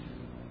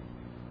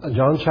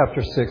John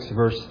chapter 6,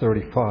 verse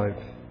 35.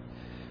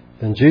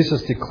 Then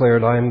Jesus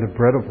declared, I am the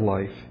bread of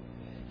life.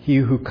 He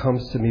who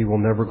comes to me will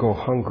never go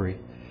hungry,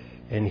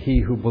 and he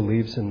who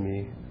believes in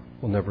me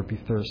will never be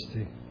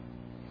thirsty.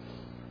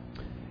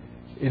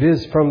 It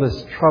is from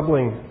this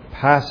troubling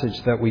passage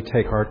that we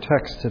take our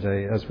text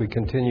today as we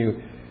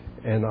continue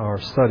in our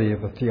study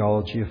of the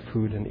theology of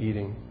food and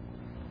eating.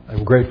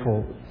 I'm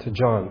grateful to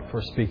John for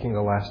speaking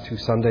the last two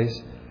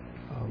Sundays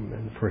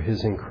and for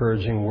his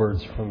encouraging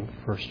words from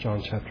 1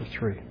 John chapter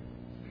 3.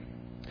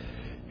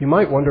 You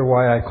might wonder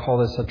why I call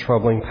this a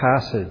troubling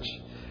passage.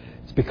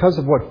 It's because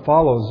of what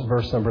follows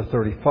verse number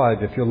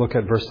 35. If you look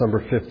at verse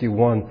number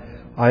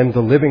 51, I am the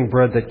living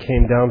bread that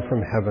came down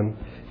from heaven.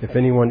 If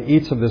anyone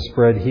eats of this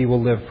bread, he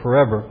will live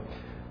forever.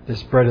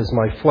 This bread is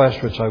my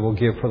flesh, which I will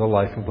give for the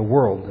life of the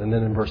world. And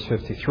then in verse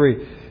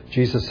 53,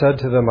 Jesus said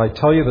to them, I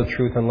tell you the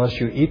truth, unless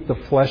you eat the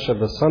flesh of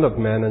the Son of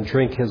Man and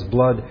drink his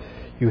blood,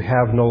 you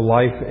have no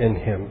life in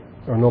him,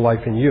 or no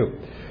life in you.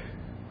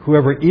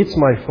 Whoever eats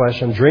my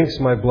flesh and drinks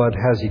my blood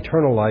has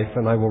eternal life,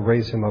 and I will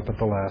raise him up at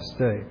the last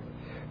day.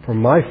 For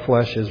my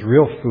flesh is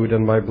real food,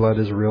 and my blood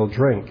is real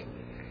drink.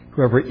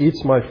 Whoever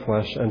eats my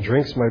flesh and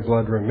drinks my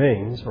blood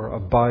remains, or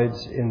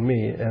abides in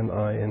me, and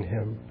I in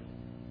him.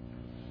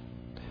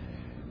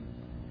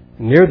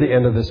 Near the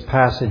end of this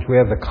passage, we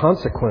have the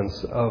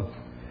consequence of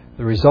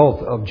the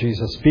result of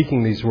Jesus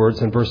speaking these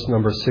words in verse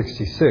number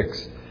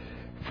 66.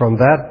 From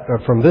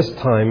this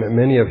time,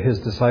 many of his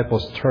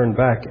disciples turned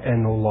back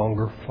and no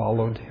longer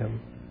followed him.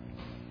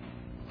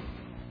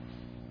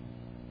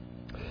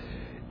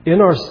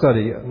 In our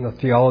study on the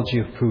theology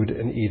of food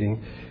and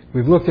eating,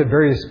 we've looked at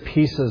various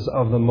pieces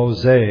of the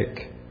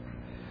mosaic.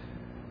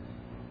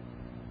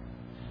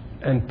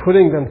 And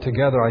putting them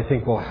together, I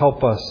think, will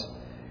help us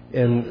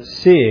in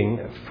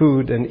seeing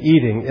food and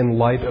eating in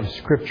light of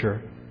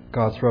Scripture,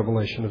 God's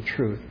revelation of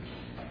truth.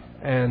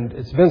 And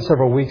it's been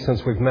several weeks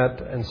since we've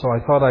met, and so I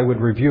thought I would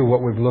review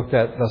what we've looked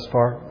at thus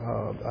far.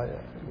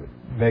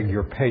 I beg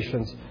your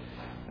patience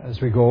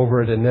as we go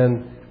over it, and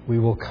then we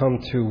will come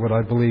to what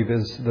I believe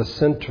is the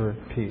center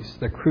piece,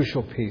 the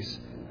crucial piece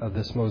of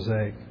this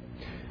mosaic.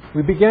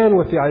 We began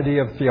with the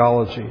idea of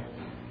theology.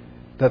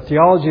 That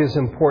theology is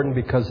important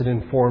because it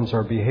informs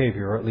our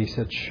behavior, or at least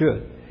it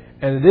should.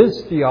 And it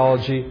is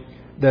theology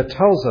that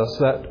tells us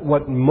that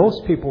what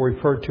most people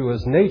refer to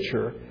as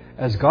nature,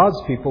 as God's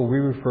people, we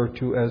refer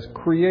to as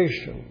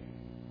creation.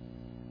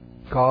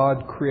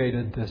 God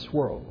created this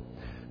world.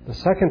 The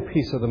second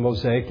piece of the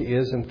mosaic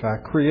is, in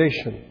fact,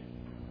 creation.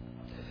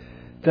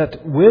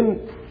 That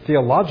when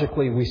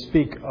theologically we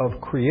speak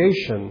of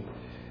creation,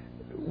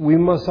 we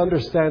must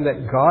understand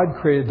that God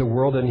created the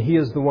world and He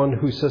is the one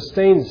who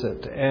sustains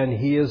it, and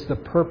He is the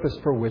purpose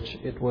for which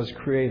it was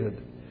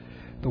created.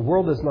 The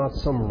world is not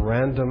some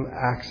random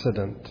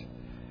accident.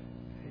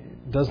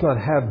 It does not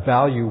have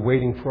value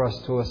waiting for us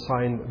to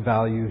assign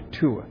value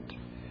to it.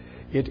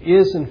 It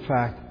is, in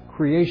fact,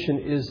 creation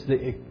is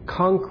the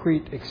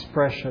concrete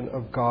expression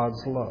of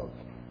God's love.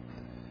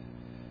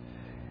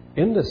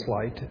 In this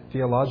light,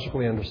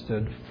 theologically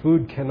understood,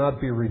 food cannot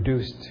be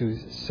reduced to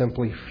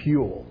simply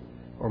fuel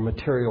or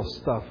material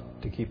stuff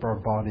to keep our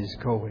bodies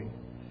going.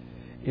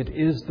 It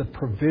is the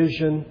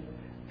provision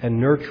and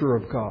nurture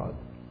of God.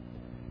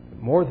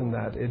 More than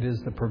that, it is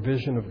the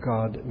provision of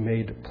God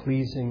made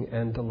pleasing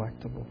and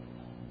delectable.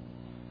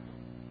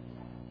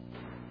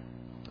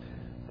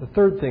 The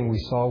third thing we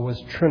saw was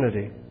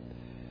Trinity.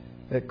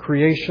 That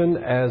creation,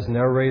 as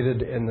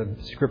narrated in the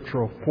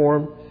scriptural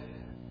form,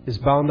 is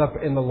bound up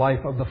in the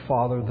life of the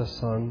Father, the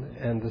Son,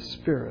 and the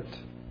Spirit.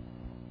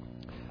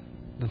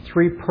 The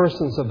three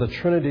persons of the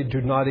Trinity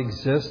do not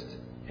exist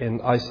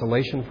in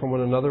isolation from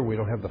one another. We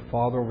don't have the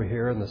Father over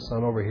here and the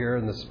Son over here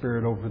and the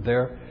Spirit over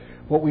there.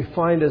 What we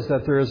find is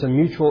that there is a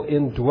mutual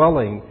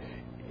indwelling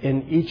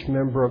in each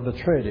member of the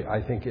Trinity.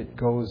 I think it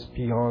goes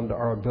beyond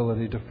our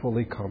ability to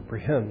fully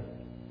comprehend.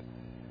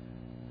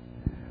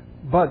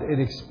 But it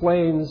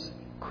explains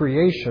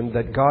creation,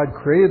 that God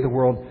created the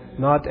world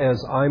not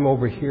as I'm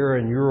over here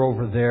and you're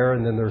over there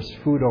and then there's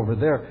food over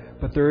there,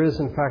 but there is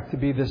in fact to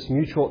be this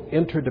mutual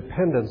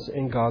interdependence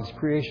in God's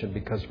creation,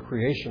 because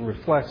creation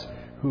reflects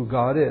who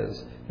God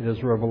is. It is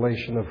a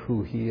revelation of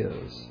who He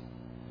is.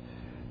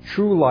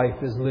 True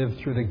life is lived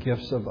through the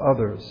gifts of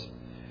others,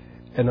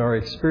 and our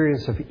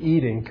experience of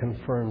eating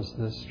confirms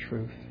this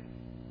truth.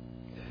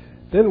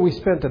 Then we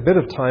spent a bit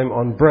of time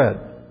on bread,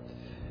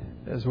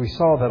 as we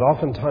saw that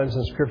oftentimes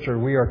in Scripture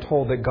we are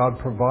told that God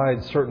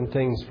provides certain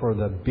things for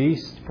the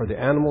beasts, for the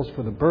animals,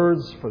 for the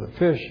birds, for the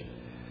fish,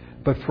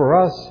 but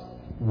for us,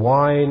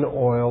 wine,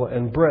 oil,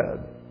 and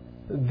bread.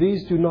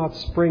 These do not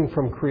spring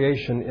from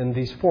creation in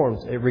these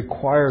forms. It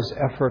requires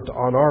effort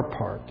on our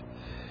part.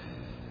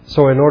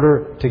 So in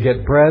order to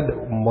get bread,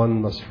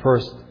 one must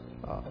first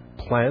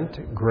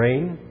plant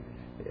grain.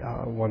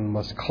 One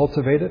must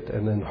cultivate it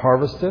and then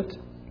harvest it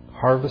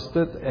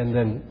and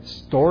then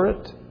store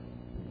it.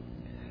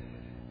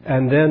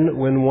 And then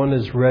when one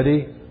is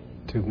ready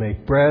to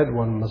make bread,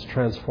 one must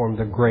transform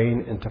the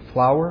grain into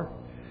flour,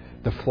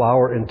 the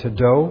flour into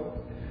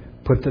dough,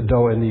 put the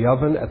dough in the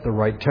oven at the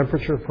right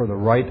temperature for the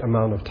right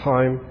amount of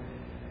time,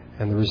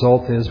 and the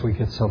result is we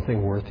get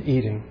something worth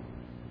eating.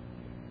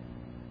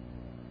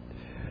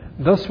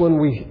 Thus, when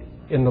we,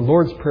 in the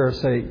Lord's Prayer,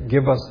 say,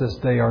 "Give us this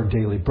day our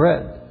daily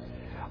bread,"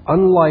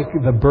 unlike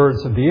the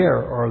birds of the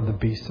air or the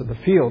beasts of the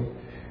field,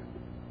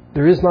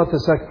 there is not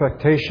this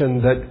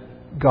expectation that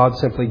God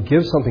simply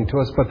gives something to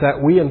us, but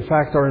that we, in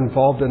fact, are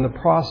involved in the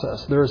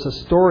process. There is a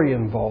story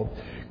involved.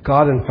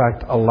 God, in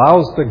fact,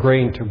 allows the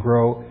grain to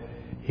grow.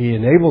 He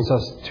enables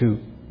us to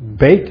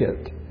bake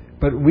it,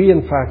 but we,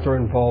 in fact, are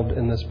involved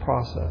in this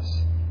process.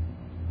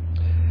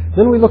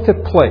 Then we looked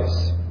at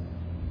place.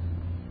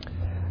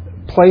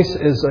 Place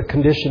is a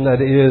condition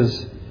that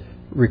is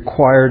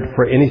required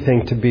for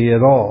anything to be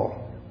at all.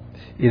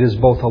 It is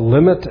both a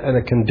limit and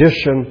a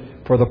condition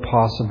for the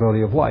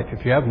possibility of life.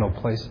 If you have no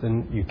place,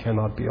 then you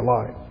cannot be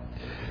alive.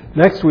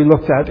 Next, we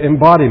looked at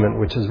embodiment,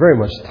 which is very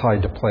much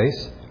tied to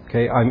place.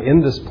 Okay, I'm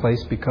in this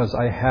place because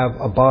I have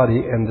a body,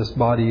 and this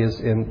body is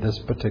in this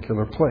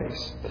particular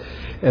place.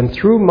 And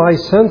through my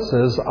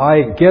senses,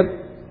 I get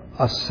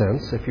a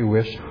sense, if you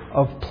wish,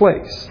 of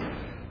place.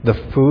 The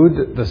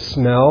food, the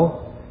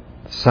smell,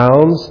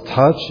 sounds,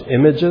 touch,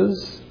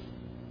 images.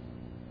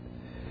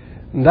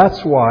 And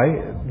that's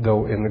why,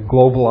 though in the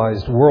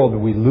globalized world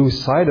we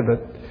lose sight of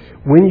it,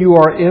 when you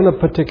are in a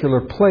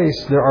particular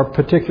place, there are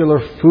particular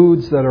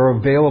foods that are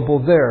available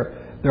there.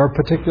 There are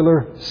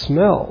particular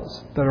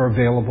smells that are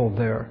available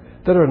there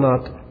that are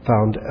not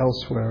found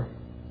elsewhere.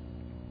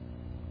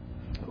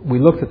 We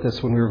looked at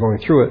this when we were going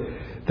through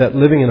it, that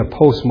living in a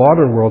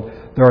postmodern world,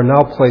 there are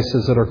now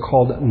places that are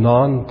called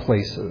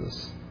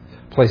non-places.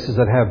 Places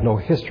that have no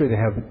history.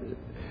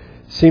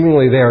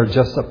 Seemingly they are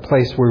just a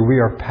place where we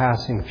are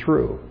passing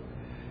through.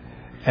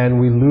 And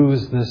we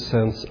lose this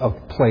sense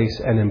of place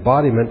and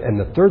embodiment. And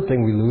the third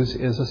thing we lose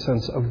is a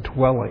sense of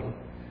dwelling.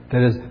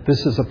 That is,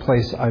 this is a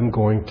place I'm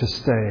going to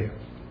stay.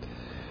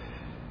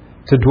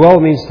 To dwell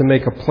means to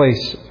make a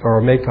place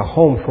or make a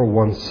home for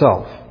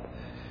oneself.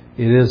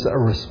 It is a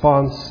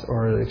response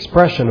or an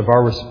expression of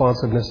our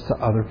responsiveness to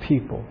other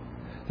people.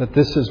 That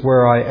this is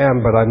where I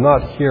am, but I'm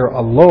not here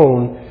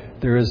alone.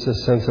 There is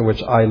this sense in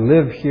which I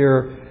live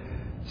here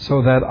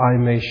so that I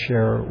may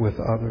share with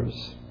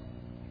others.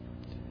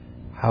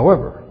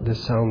 However,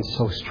 this sounds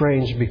so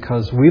strange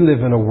because we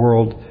live in a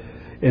world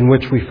in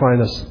which we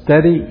find a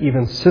steady,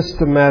 even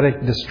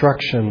systematic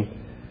destruction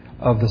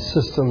of the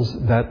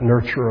systems that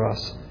nurture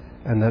us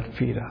and that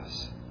feed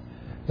us.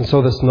 And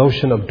so this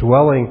notion of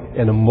dwelling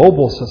in a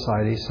mobile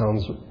society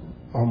sounds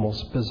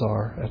almost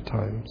bizarre at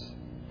times.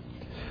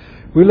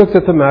 We looked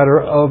at the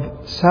matter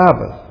of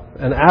Sabbath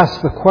and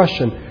asked the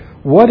question,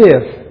 what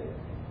if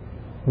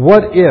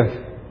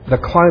the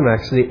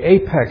climax, the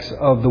apex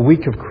of the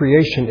week of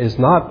creation is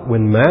not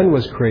when man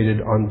was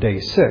created on day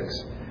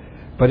 6,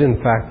 but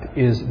in fact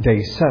is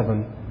day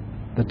 7,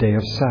 the day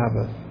of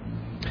Sabbath.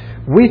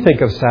 We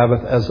think of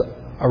Sabbath as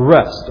a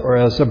rest or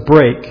as a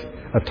break,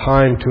 a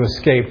time to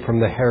escape from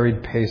the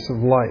harried pace of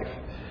life.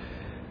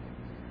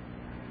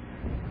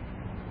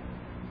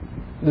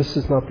 This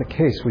is not the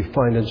case we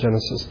find in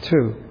Genesis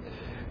 2.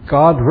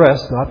 God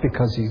rests not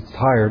because He's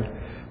tired,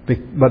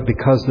 but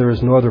because there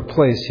is no other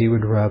place He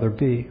would rather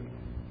be.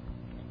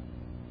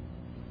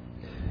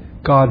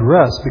 God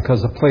rests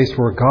because the place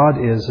where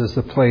God is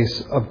the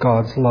place of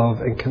God's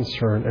love and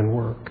concern and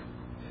work.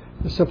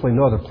 There's simply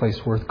no other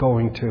place worth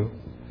going to.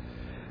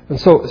 And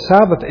so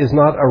Sabbath is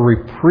not a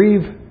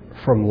reprieve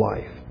from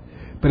life,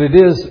 but it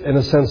is, in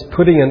a sense,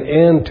 putting an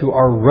end to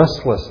our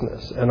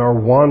restlessness and our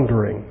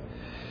wandering.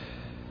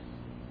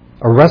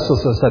 A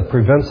restlessness that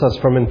prevents us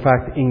from, in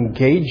fact,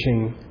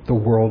 engaging the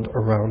world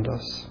around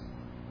us.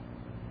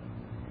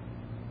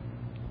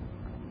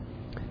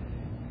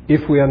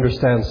 If we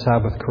understand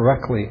Sabbath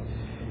correctly,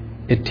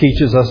 it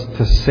teaches us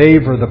to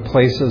savor the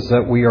places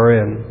that we are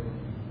in.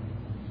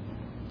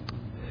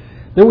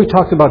 Then we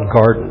talked about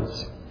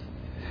gardens.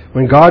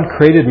 When God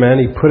created man,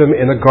 He put him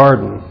in a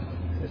garden.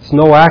 It's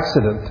no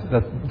accident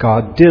that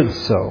God did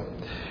so.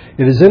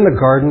 It is in the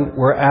garden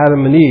where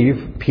Adam and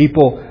Eve,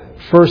 people,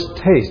 first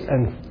taste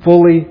and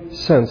fully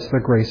sense the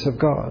grace of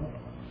God.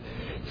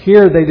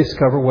 Here they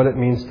discover what it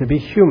means to be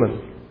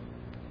human.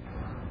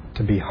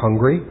 To be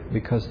hungry,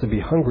 because to be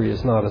hungry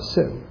is not a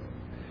sin.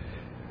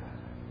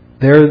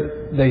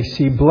 There they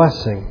see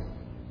blessing.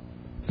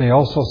 They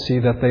also see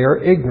that they are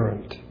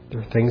ignorant.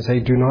 There are things they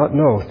do not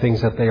know,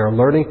 things that they are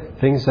learning,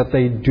 things that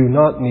they do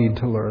not need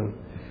to learn.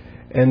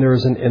 And there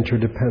is an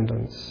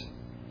interdependence.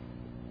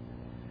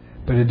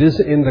 But it is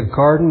in the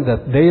garden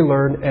that they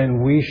learn,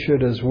 and we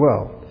should as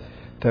well,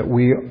 that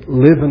we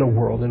live in a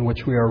world in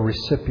which we are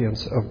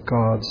recipients of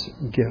God's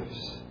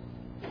gifts.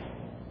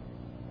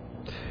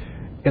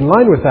 In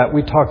line with that,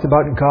 we talked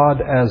about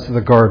God as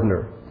the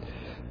gardener.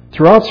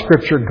 Throughout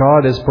Scripture,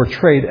 God is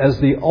portrayed as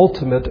the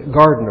ultimate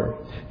gardener.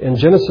 In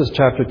Genesis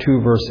chapter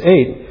 2, verse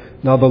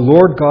 8, now the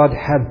Lord God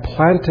had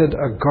planted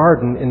a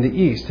garden in the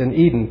east, in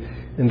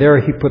Eden, and there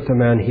He put the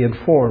man He had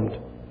formed.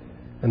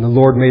 And the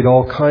Lord made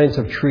all kinds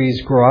of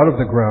trees grow out of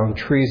the ground,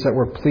 trees that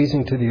were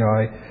pleasing to the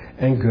eye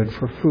and good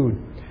for food.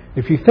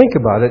 If you think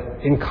about it,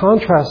 in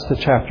contrast to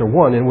chapter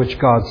 1, in which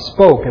God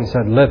spoke and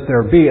said, "Let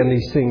there be," and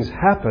these things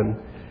happen,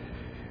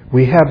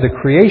 we have the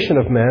creation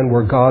of man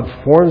where God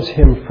forms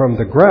him from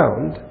the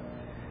ground,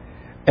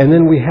 and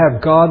then we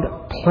have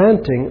God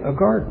planting a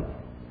garden.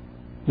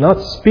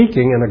 Not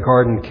speaking and a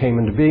garden came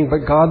into being, but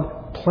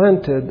God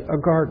planted a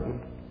garden.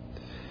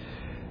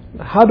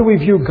 How do we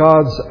view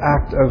God's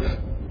act of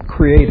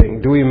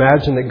creating? Do we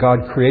imagine that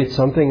God creates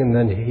something and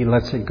then He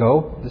lets it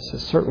go? This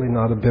is certainly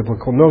not a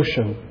biblical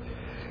notion.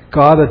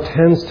 God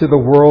attends to the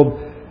world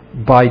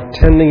by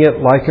tending it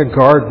like a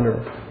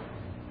gardener.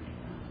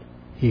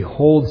 He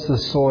holds the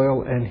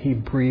soil and He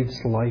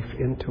breathes life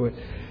into it.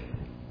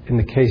 In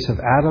the case of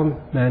Adam,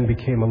 man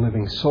became a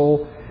living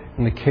soul.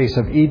 In the case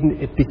of Eden,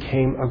 it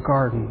became a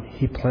garden.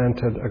 He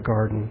planted a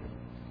garden.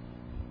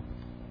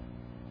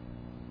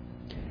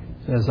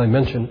 As I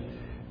mentioned,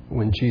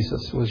 when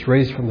Jesus was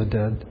raised from the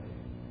dead,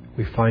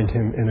 we find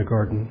Him in a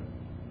garden.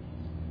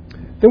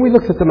 Then we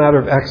looked at the matter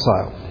of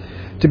exile.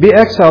 To be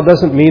exiled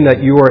doesn't mean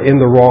that you are in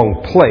the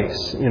wrong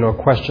place, a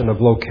question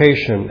of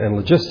location and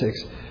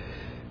logistics.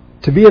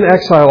 To be in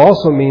exile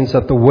also means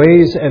that the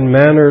ways and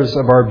manners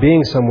of our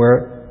being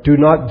somewhere do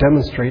not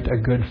demonstrate a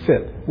good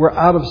fit. We're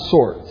out of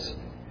sorts.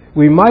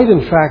 We might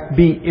in fact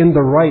be in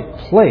the right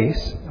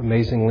place,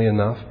 amazingly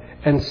enough,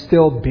 and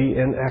still be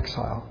in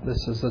exile.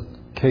 This is the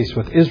case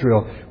with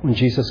Israel when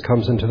Jesus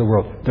comes into the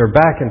world. They're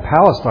back in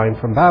Palestine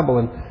from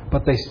Babylon,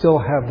 but they still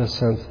have the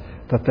sense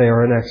that they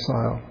are in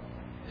exile.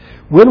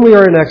 When we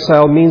are in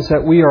exile means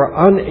that we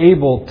are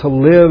unable to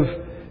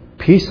live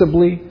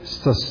peaceably,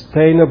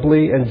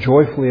 sustainably, and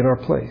joyfully in our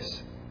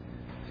place.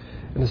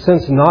 In a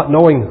sense, not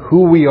knowing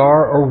who we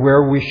are or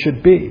where we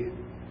should be.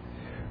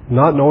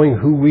 Not knowing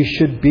who we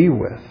should be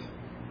with.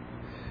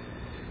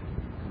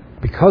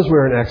 Because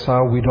we're in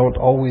exile, we don't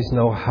always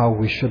know how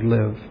we should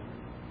live.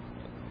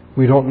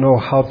 We don't know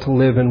how to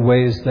live in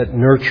ways that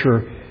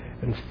nurture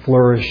and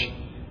flourish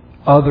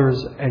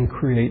others and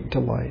create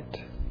delight.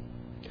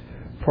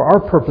 For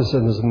our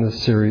purposes in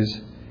this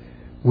series,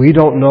 we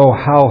don't know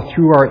how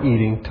through our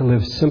eating to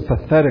live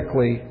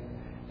sympathetically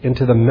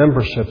into the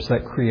memberships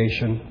that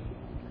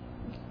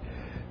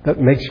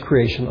makes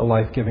creation a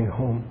life-giving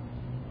home.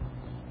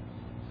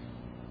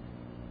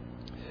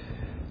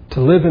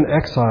 To live in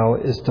exile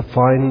is to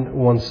find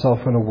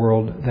oneself in a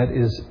world that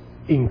is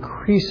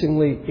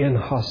increasingly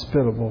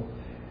inhospitable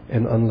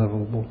and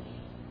unlivable.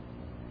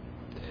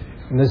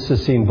 And this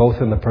is seen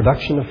both in the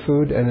production of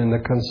food and in the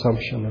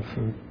consumption of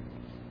food.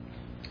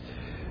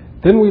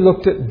 Then we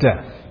looked at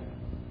death.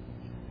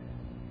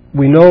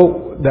 We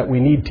know that we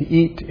need to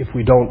eat. If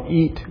we don't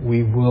eat,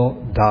 we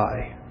will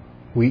die.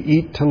 We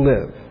eat to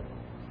live.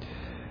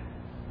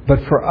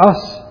 But for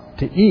us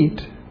to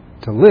eat,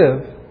 to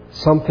live,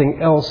 something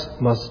else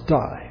must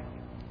die.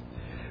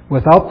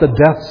 Without the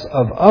deaths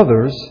of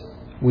others,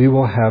 we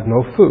will have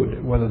no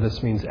food. Whether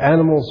this means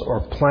animals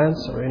or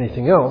plants or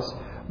anything else,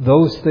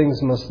 those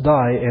things must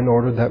die in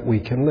order that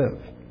we can live.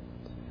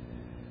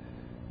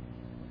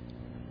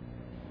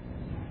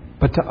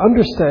 But to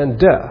understand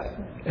death,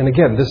 and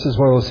again, this is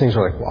one of those things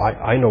where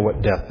I know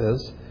what death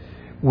is.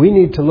 We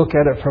need to look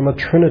at it from a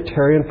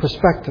Trinitarian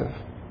perspective.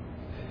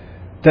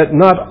 That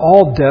not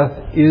all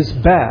death is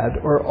bad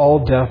or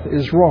all death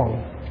is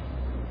wrong.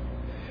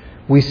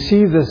 We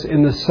see this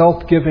in the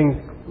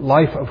self-giving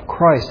life of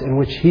Christ, in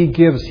which He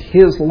gives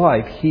His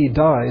life, He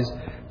dies,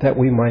 that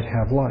we might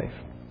have life.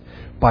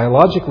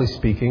 Biologically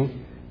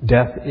speaking,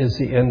 death is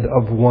the end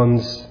of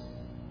one's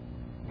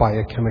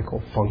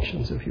biochemical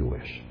functions, if you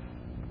wish.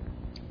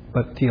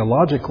 But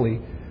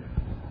theologically,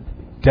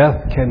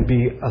 death can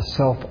be a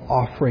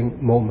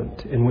self-offering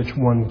moment in which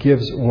one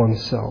gives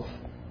oneself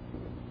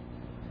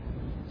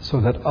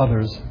so that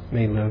others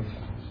may live.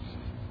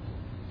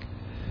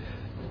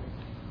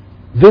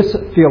 This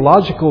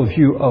theological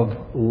view of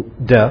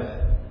death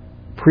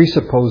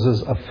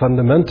presupposes a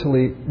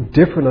fundamentally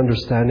different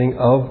understanding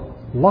of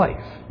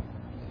life.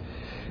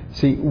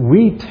 See,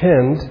 we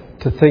tend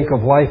to think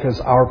of life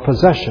as our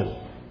possession.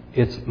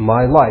 It's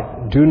my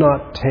life. Do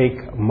not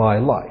take my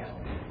life.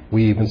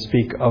 We even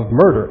speak of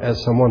murder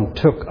as someone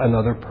took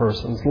another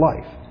person's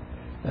life,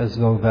 as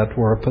though that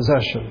were a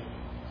possession.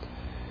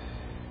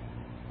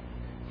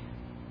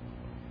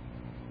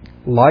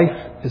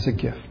 Life is a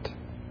gift.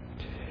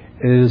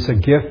 It is a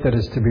gift that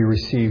is to be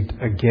received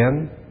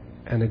again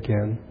and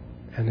again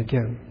and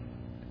again.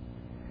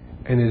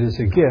 And it is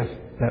a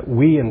gift that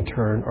we in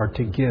turn are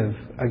to give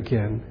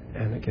again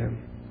and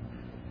again.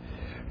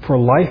 For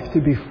life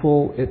to be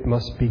full, it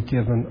must be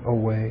given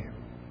away.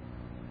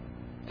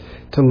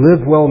 To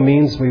live well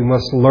means we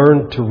must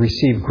learn to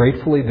receive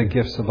gratefully the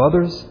gifts of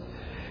others.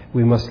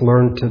 We must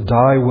learn to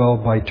die well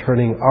by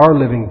turning our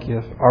living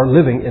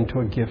into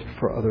a gift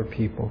for other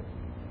people.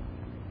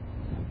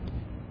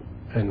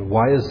 And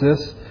why is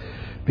this?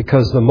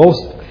 Because the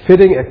most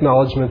fitting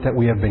acknowledgement that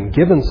we have been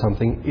given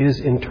something is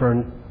in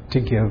turn to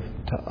give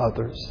to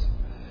others.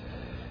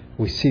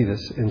 We see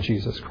this in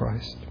Jesus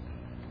Christ.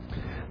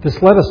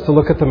 This led us to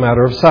look at the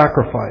matter of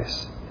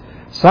sacrifice.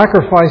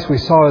 Sacrifice we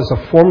saw as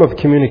a form of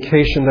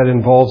communication that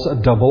involves a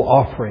double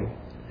offering.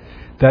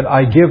 that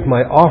I give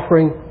my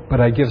offering, but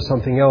I give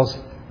something else.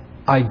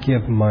 I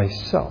give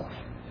myself.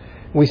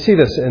 We see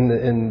this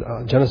in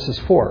Genesis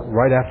 4,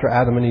 right after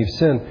Adam and Eve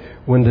sinned,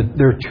 when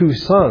their two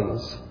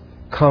sons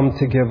come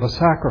to give a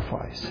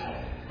sacrifice.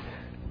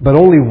 But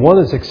only one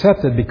is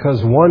accepted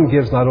because one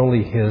gives not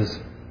only his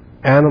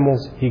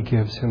animals, he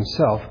gives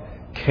himself.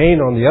 Cain,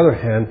 on the other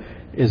hand,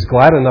 is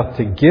glad enough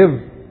to give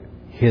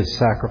his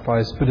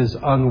sacrifice, but is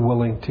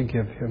unwilling to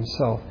give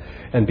himself.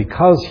 And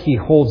because he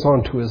holds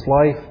on to his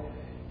life,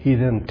 he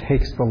then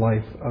takes the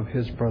life of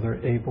his brother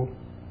Abel.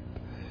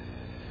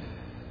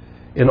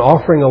 In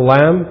offering a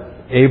lamb,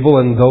 Abel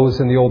and those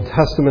in the Old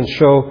Testament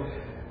show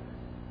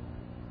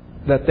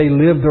that they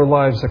lived their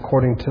lives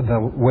according to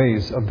the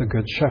ways of the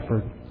Good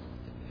Shepherd.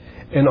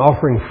 In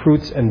offering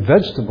fruits and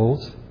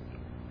vegetables,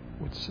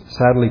 which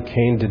sadly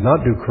Cain did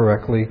not do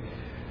correctly,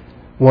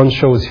 one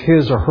shows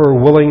his or her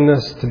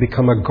willingness to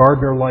become a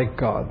gardener like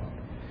God,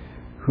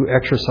 who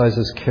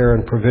exercises care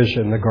and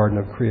provision in the garden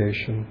of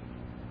creation.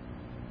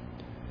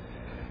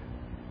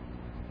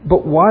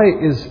 But why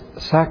is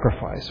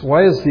sacrifice?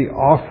 Why is the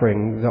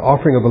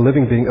offering of a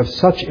living being, of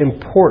such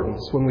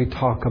importance when we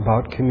talk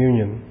about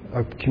communion,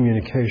 of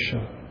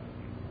communication?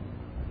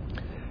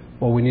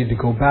 Well, we need to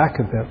go back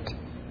a bit.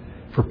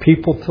 For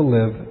people to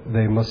live,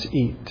 they must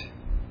eat,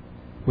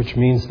 which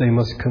means they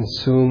must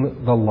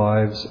consume the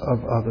lives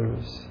of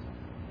others.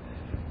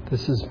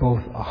 This is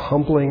both a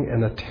humbling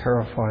and a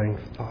terrifying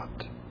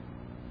thought.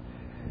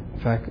 In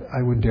fact,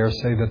 I would dare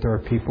say that there are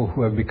people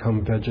who have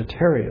become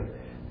vegetarian,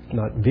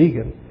 not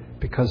vegan,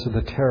 because of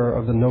the terror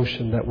of the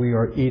notion that we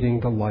are eating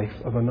the life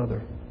of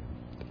another.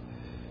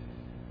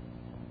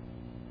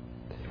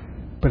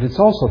 But it's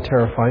also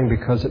terrifying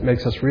because it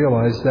makes us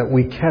realize that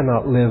we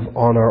cannot live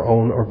on our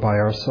own or by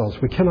ourselves.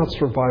 We cannot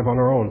survive on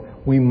our own.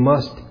 We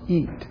must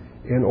eat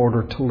in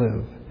order to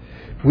live.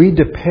 We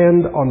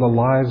depend on the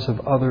lives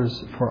of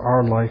others for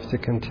our life to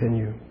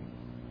continue.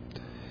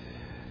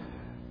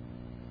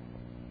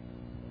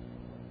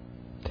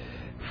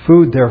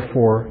 Food,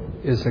 therefore,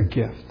 is a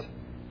gift,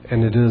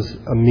 and it is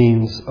a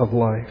means of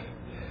life.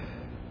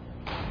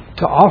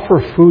 To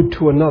offer food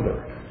to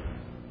another,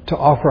 to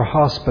offer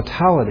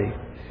hospitality,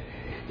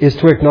 is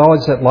to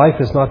acknowledge that life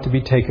is not to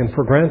be taken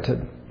for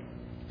granted.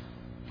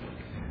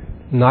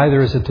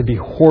 Neither is it to be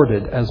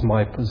hoarded as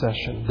my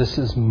possession. This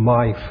is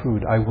my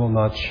food. I will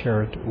not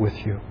share it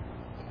with you.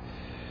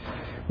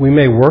 We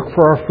may work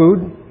for our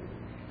food.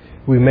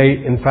 We may,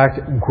 in fact,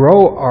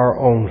 grow our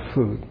own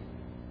food.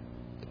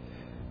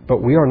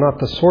 But we are not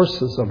the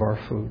sources of our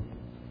food.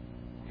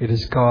 It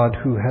is God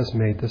who has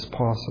made this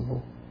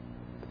possible.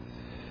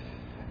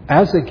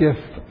 As a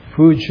gift,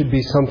 food should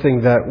be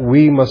something that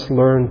we must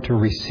learn to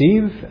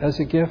receive as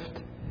a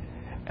gift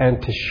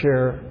and to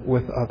share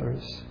with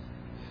others.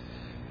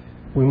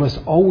 We must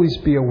always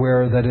be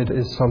aware that it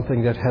is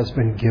something that has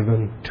been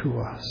given to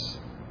us.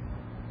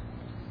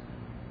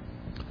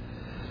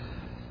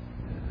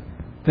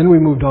 Then we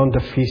moved on to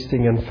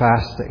feasting and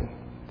fasting,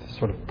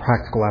 sort of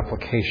practical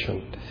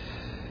application.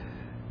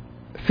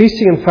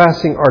 Feasting and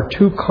fasting are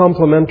two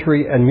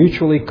complementary and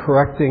mutually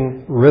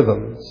correcting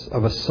rhythms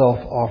of a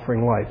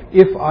self-offering life.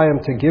 If I am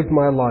to give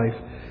my life,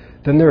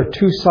 then there are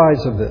two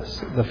sides of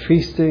this, the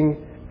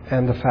feasting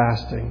and the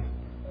fasting.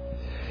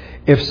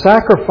 If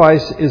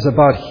sacrifice is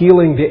about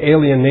healing the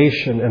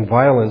alienation and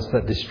violence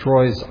that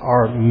destroys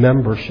our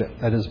membership,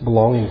 that is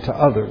belonging to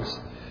others,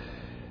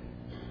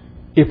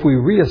 if we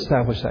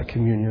reestablish that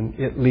communion,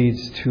 it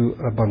leads to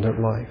abundant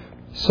life.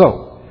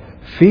 So,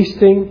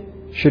 feasting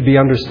should be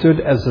understood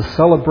as a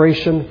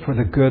celebration for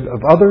the good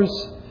of others,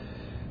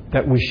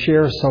 that we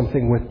share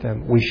something with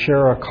them. We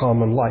share a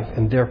common life,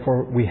 and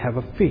therefore we have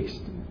a feast.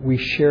 We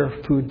share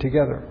food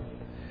together.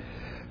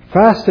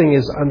 Fasting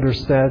is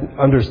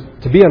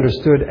to be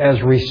understood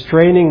as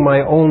restraining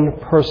my own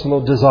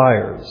personal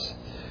desires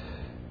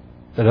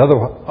that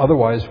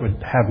otherwise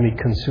would have me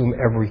consume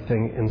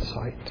everything in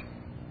sight.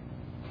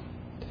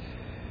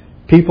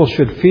 People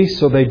should feast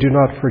so they do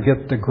not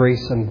forget the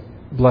grace and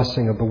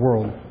blessing of the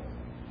world.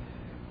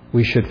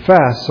 We should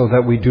fast so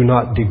that we do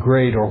not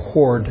degrade or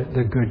hoard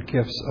the good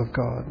gifts of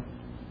God.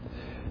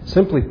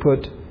 Simply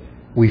put,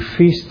 we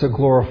feast to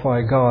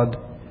glorify God.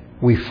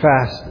 We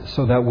fast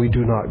so that we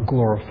do not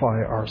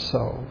glorify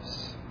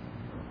ourselves.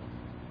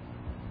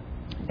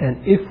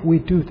 And if we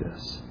do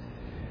this,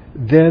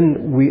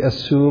 then we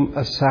assume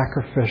a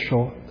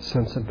sacrificial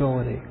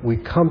sensibility. We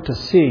come to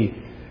see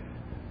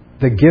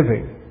the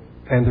giving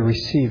and the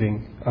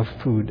receiving of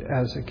food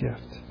as a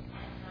gift.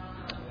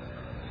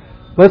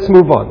 Let's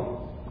move on.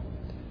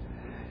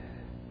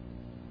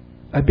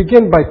 I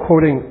begin by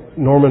quoting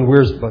Norman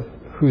Wiersbe,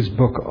 whose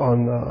book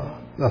on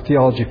the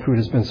Theology of Food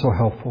has been so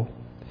helpful.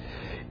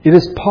 It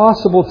is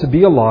possible to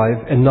be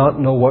alive and not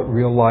know what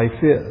real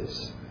life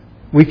is.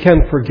 We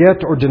can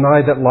forget or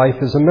deny that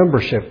life is a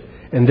membership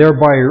and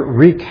thereby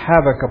wreak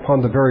havoc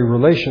upon the very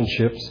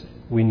relationships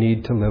we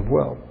need to live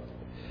well.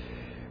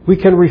 We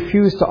can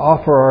refuse to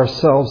offer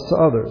ourselves to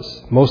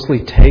others,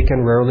 mostly take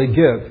and rarely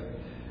give,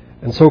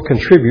 and so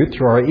contribute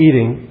through our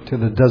eating to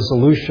the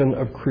dissolution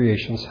of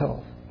creation's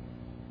health.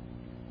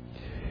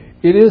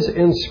 It is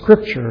in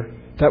Scripture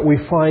that we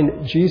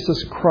find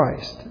Jesus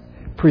Christ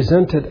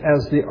presented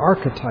as the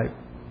archetype.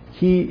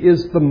 He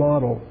is the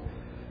model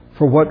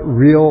for what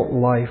real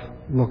life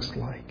looks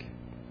like.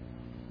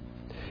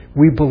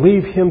 We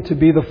believe Him to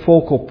be the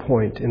focal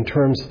point in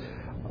terms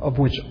of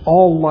which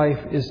all life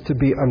is to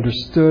be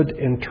understood,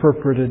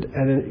 interpreted,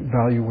 and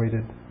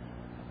evaluated.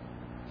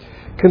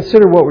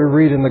 Consider what we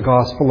read in the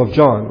Gospel of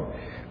John,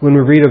 when we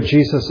read of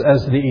Jesus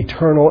as the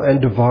eternal and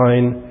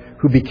divine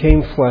who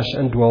became flesh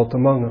and dwelt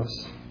among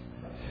us.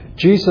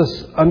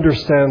 Jesus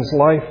understands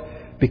life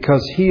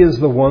because He is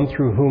the one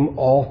through whom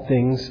all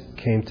things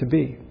came to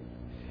be.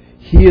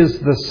 He is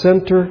the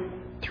center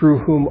through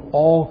whom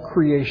all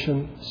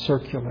creation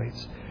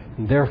circulates.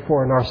 And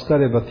therefore, in our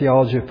study of the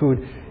theology of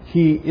food,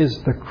 He is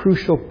the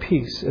crucial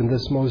piece in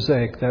this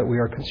mosaic that we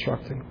are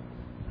constructing.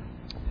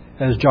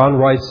 As John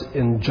writes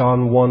in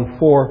John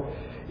 1:4,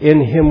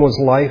 "In Him was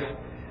life,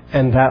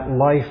 and that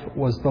life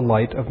was the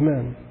light of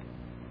men."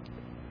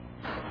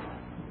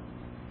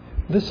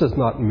 This is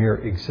not mere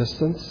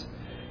existence.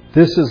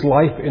 This is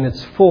life in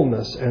its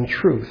fullness and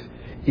truth,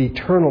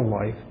 eternal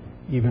life,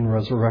 even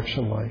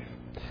resurrection life.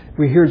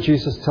 We hear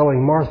Jesus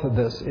telling Martha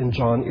this in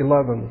John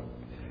 11.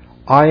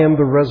 "I am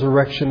the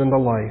resurrection and the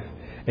life,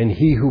 and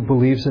he who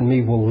believes in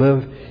me will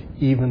live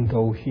even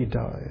though he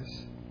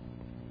dies."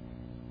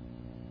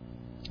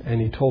 And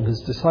He told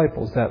His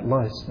disciples that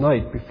last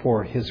night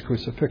before His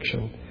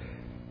crucifixion,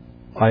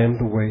 "I am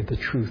the way, the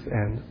truth,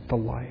 and the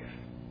life.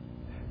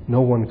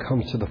 No one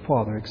comes to the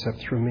Father except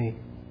through me."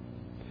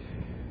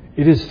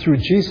 It is through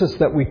Jesus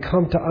that we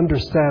come to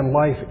understand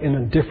life in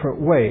a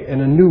different way, a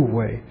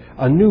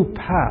new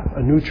path,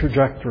 a new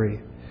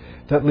trajectory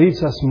that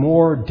leads us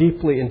more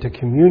deeply into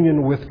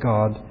communion with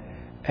God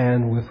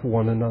and with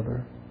one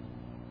another.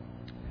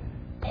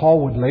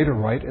 Paul would later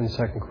write in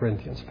 2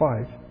 Corinthians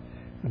 5,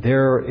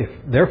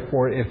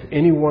 Therefore, if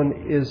anyone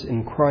is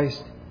in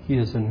Christ, he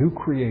is a new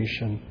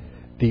creation.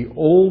 The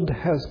old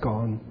has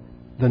gone,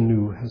 the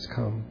new has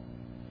come.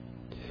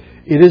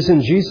 It is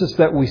in Jesus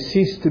that we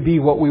cease to be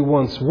what we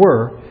once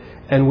were,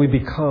 and we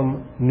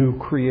become new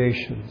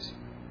creations.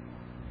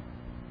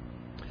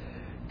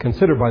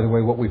 Consider, by the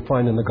way, what we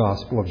find in the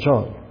Gospel of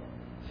John,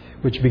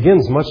 which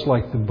begins much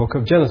like the book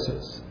of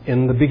Genesis,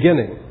 in the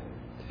beginning.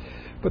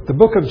 But the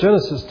book of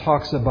Genesis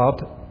talks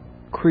about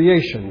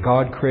creation,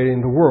 God creating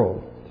the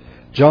world.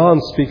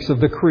 John speaks of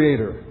the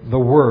Creator, the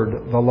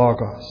Word, the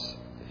Logos.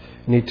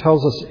 And he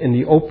tells us in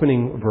the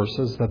opening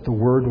verses that the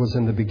Word was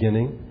in the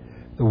beginning.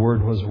 The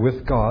Word was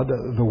with God.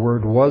 The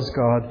Word was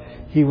God.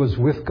 He was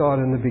with God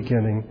in the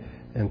beginning,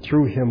 and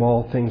through Him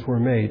all things were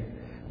made.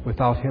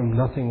 Without Him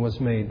nothing was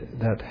made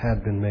that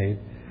had been made.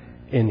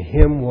 In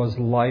Him was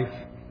life,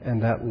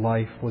 and that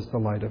life was the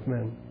light of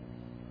men.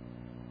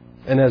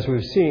 And as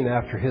we've seen,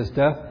 after His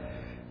death,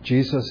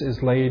 Jesus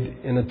is laid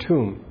in a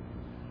tomb,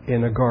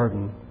 in a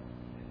garden.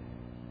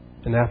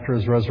 And after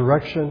His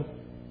resurrection,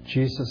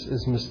 Jesus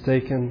is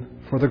mistaken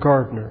for the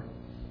gardener.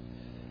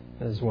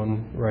 As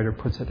one writer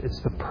puts it, it's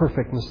the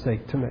perfect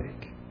mistake to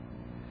make.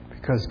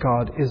 Because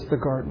God is the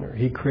gardener.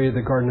 He created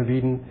the Garden of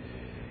Eden.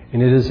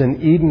 And it is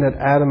in Eden that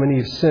Adam and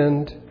Eve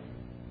sinned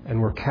and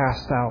were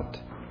cast out.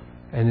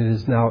 And it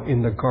is now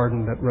in the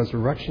garden that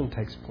resurrection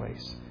takes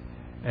place.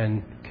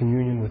 And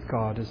communion with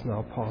God is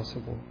now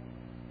possible.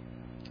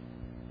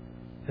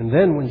 And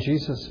then when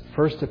Jesus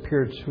first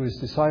appeared to His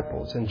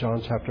disciples in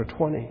John chapter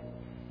 20,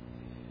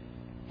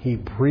 He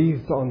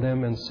breathed on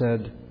them and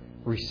said,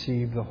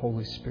 "Receive the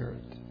Holy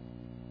Spirit."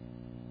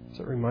 Does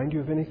it remind you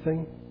of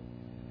anything?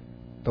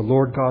 The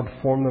Lord God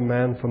formed the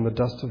man from the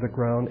dust of the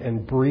ground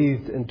and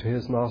breathed into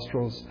his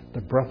nostrils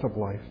the breath of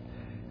life,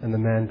 and the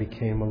man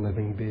became a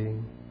living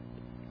being.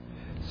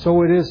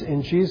 So it is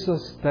in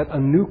Jesus that a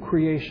new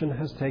creation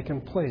has taken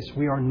place.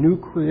 We are new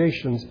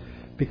creations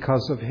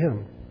because of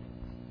Him.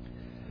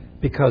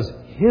 Because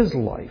His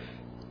life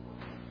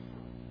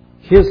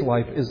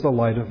is the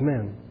light of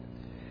men.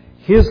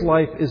 His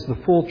life is the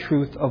full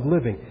truth of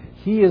living.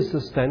 He is the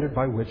standard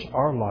by which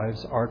our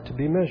lives are to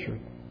be measured.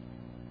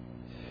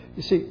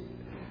 You see,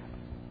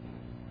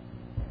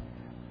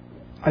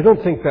 I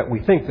don't think that we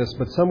think this,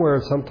 but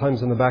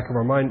sometimes in the back of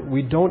our mind,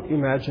 we don't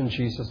imagine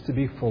Jesus to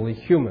be fully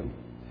human.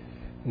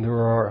 And there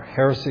are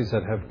heresies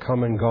that have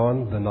come and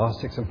gone, the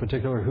Gnostics in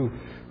particular,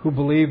 who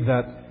believe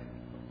that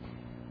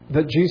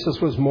Jesus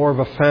was more of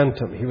a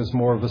phantom. He was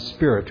more of a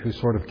spirit who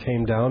sort of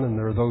came down. And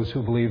there are those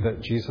who believe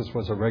that Jesus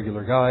was a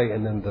regular guy,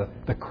 and then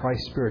the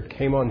Christ Spirit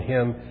came on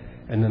Him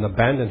and then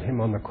abandoned Him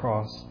on the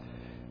cross.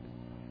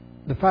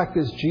 The fact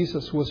is,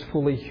 Jesus was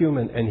fully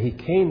human, and He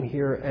came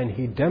here and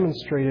He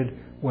demonstrated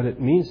what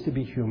it means to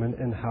be human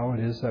and how it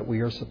is that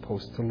we are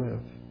supposed to live.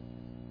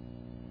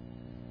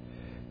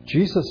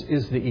 Jesus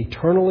is the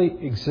eternally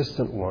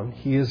existent one.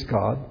 He is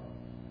God,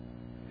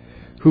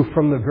 who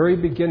from the very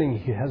beginning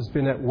He has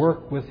been at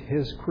work with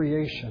His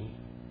creation,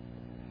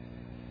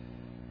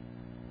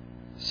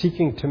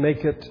 seeking to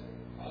make it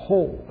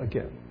whole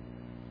again,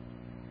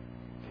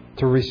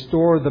 to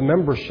restore the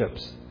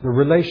memberships, the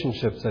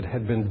relationships that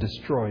had been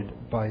destroyed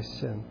by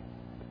sin.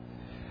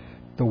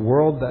 The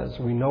world as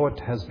we know it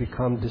has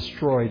become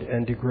destroyed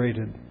and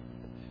degraded.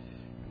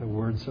 In the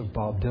words of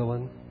Bob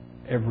Dylan,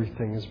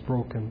 everything is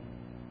broken.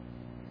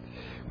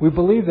 We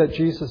believe that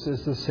Jesus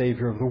is the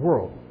Savior of the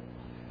world.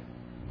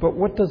 But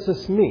what does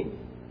this mean?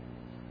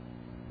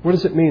 What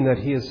does it mean that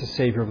He is the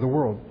Savior of the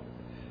world?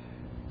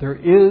 There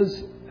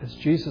is, as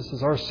Jesus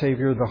is our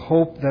Savior, the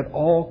hope that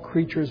all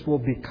creatures will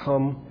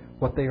become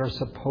what they are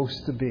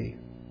supposed to be,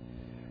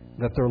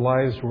 that their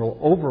lives will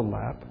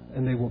overlap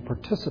and they will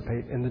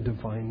participate in the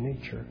divine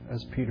nature,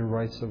 as Peter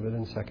writes of it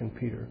in 2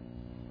 Peter.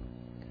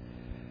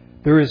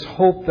 There is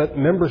hope that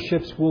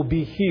memberships will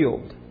be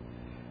healed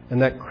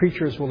and that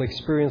creatures will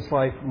experience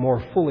life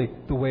more fully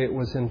the way it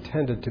was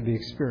intended to be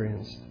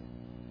experienced.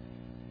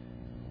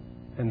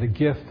 And the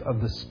gift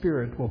of the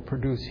Spirit will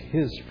produce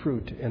His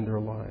fruit in their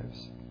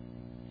lives.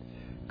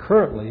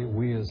 Currently,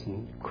 we as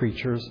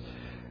creatures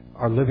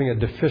are living a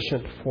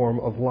deficient form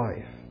of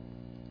life.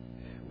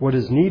 What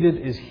is needed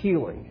is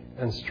healing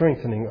and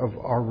strengthening of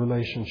our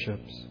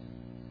relationships.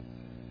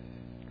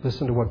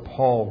 Listen to what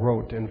Paul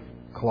wrote in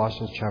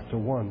Colossians chapter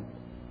 1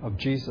 of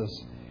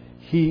Jesus.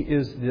 He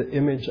is the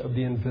image of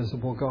the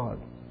invisible God.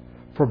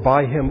 For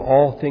by Him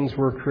all things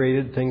were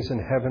created, things in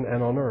heaven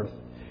and on earth.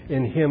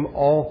 In Him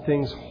all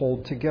things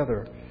hold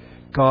together.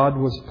 God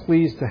was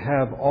pleased to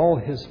have all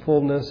His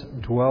fullness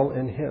dwell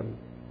in Him,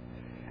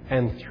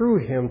 and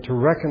through Him to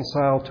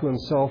reconcile to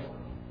Himself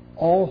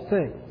all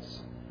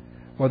things,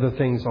 whether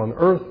things on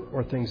earth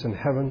or things in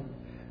heaven,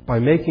 by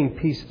making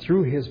peace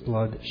through His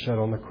blood shed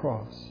on the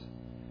cross.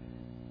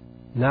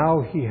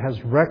 Now He has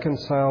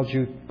reconciled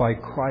you by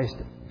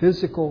Christ's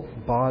physical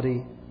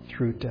body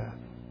through death.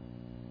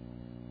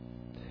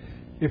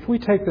 If we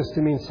take this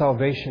to mean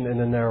salvation in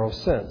a narrow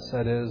sense,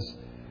 that is,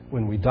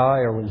 when we die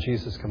or when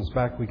Jesus comes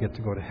back, we get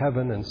to go to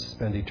heaven and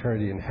spend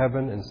eternity in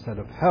heaven instead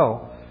of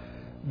hell,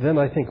 then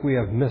I think we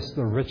have missed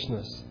the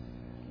richness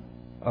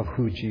of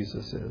who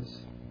Jesus is.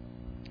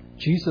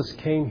 Jesus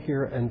came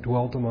here and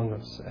dwelt among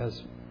us.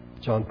 As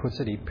John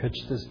puts it, He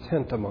pitched His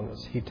tent among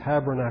us. He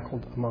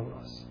tabernacled among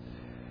us.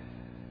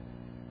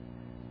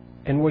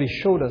 And what He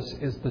showed us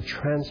is the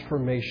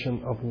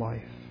transformation of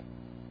life.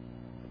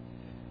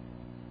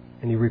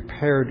 And He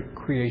repaired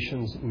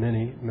creation's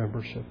many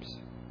memberships.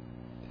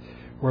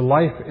 Where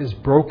life is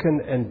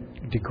broken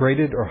and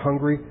degraded or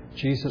hungry,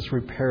 Jesus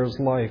repairs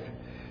life,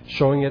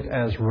 showing it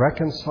as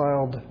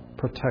reconciled,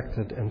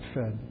 protected, and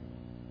fed.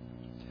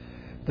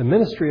 The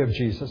ministry of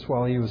Jesus,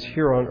 while He was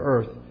here on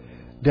earth,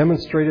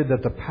 demonstrated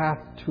that the path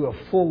to a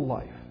full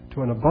life,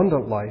 to an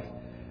abundant life,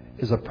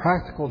 is a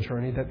practical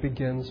journey that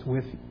begins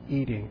with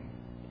eating.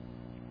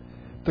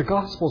 The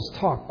Gospels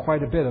talk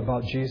quite a bit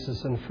about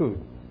Jesus and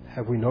food.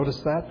 Have we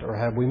noticed that, or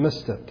have we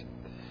missed it?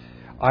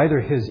 Either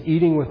His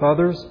eating with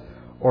others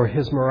or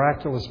His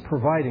miraculous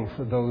providing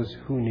for those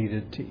who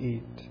needed to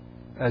eat,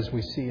 as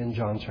we see in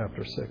John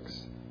chapter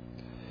 6.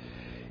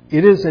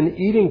 It is in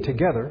eating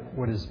together,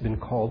 what has been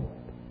called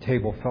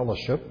table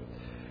fellowship,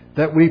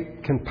 that we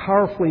can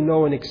powerfully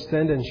know and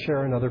extend and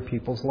share in other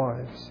people's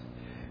lives.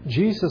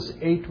 Jesus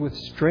ate with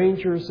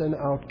strangers and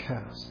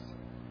outcasts,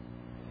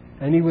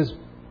 and He was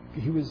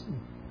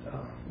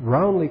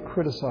roundly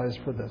criticized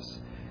for this.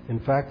 In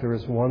fact, there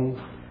is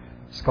one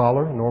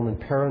scholar, Norman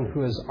Perrin,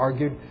 who has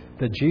argued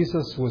that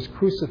Jesus was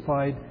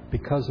crucified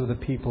because of the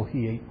people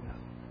He ate with.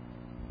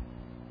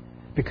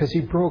 Because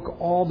He broke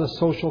all the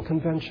social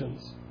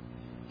conventions.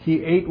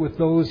 He ate with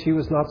those He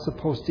was not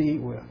supposed to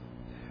eat with.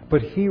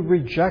 But He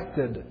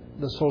rejected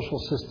the social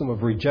system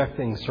of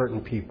rejecting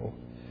certain people.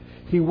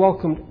 He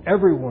welcomed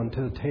everyone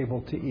to the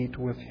table to eat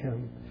with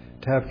Him,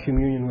 to have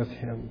communion with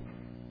Him.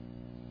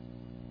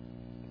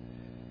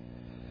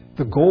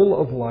 The goal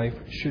of life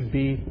should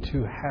be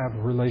to have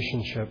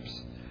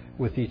relationships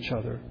with each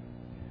other.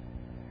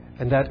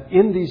 And that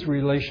in these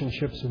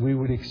relationships we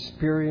would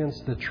experience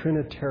the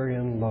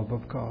Trinitarian love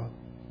of God.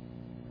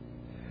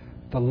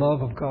 The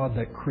love of God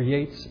that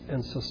creates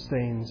and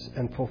sustains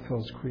and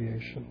fulfills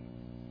creation.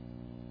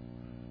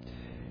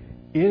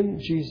 In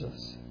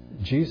Jesus,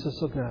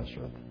 Jesus of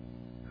Nazareth,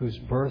 whose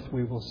birth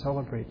we will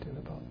celebrate in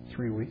about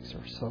 3 weeks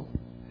or so,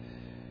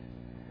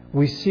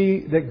 we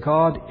see that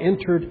God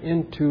entered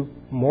into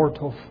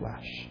mortal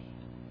flesh,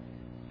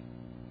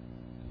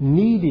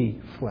 needy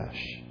flesh,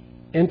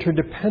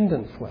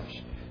 interdependent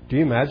flesh. Do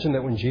you imagine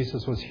that when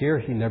Jesus was here,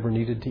 He never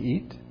needed to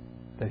eat?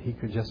 That He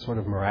could just sort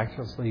of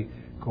miraculously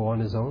go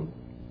on His own?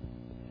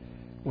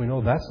 We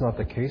know that's not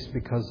the case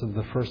because of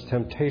the first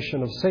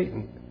temptation of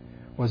Satan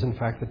was in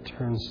fact to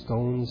turn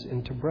stones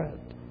into bread.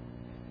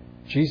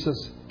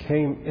 Jesus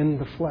came in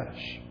the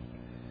flesh,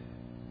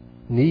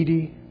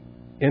 needy,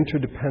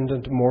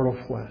 interdependent, mortal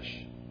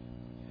flesh.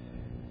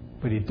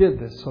 But He did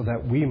this so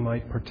that we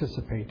might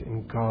participate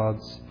in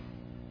God's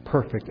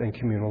perfect and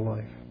communal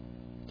life.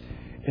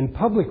 In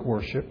public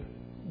worship,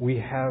 we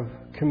have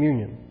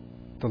communion,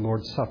 the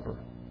Lord's Supper,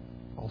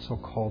 also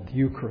called the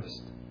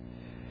Eucharist.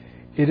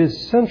 It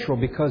is central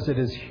because it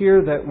is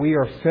here that we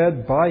are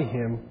fed by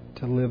Him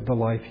to live the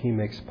life He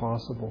makes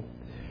possible.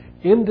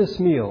 In this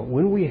meal,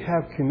 when we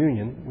have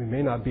communion, we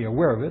may not be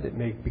aware of it. It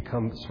may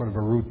become sort of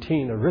a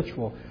routine, a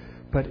ritual.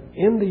 But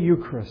in the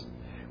Eucharist,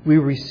 we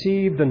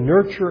receive the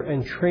nurture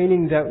and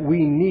training that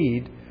we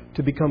need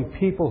to become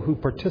people who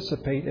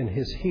participate in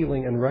His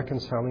healing and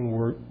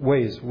reconciling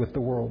ways with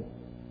the world.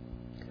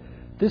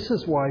 This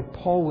is why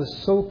Paul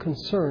was so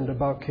concerned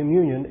about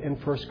communion in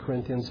 1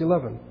 Corinthians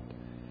 11.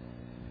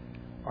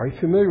 Are you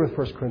familiar with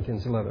 1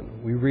 Corinthians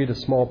 11? We read a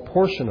small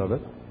portion of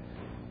it,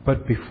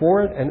 but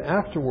before it and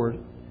afterward,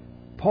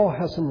 Paul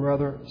has some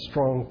rather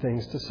strong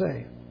things to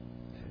say.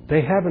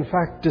 They have, in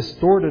fact,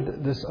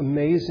 distorted this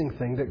amazing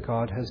thing that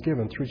God has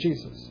given through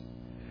Jesus.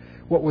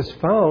 What was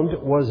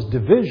found was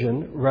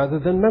division rather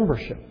than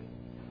membership.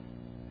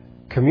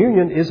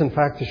 Communion is, in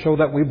fact, to show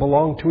that we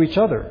belong to each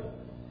other.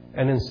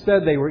 And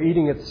instead, they were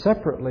eating it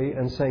separately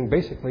and saying,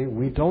 basically,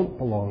 we don't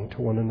belong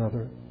to one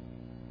another.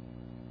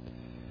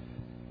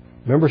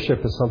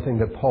 Membership is something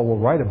that Paul will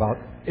write about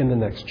in the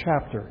next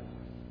chapter,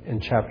 in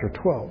chapter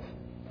 12.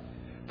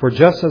 For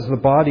just as the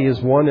body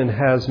is one and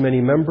has many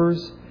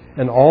members,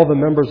 and all the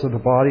members of the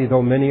body,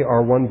 though many,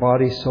 are one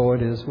body, so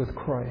it is with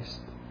Christ.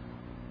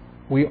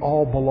 We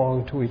all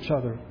belong to each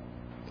other.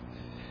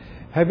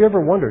 Have you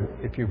ever wondered,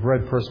 if you've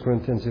read 1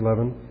 Corinthians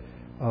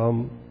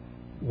 11,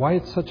 why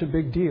it's such a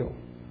big deal?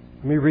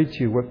 Let me read to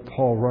you what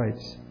Paul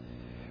writes.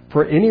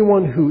 For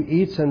anyone who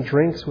eats and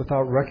drinks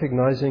without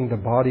recognizing the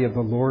body of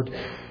the Lord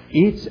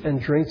eats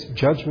and drinks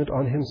judgment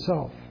on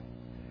himself.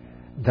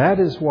 That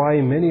is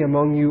why many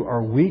among you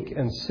are weak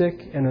and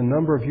sick, and a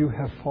number of you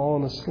have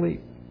fallen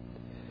asleep.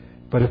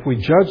 But if we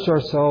judged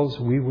ourselves,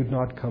 we would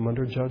not come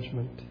under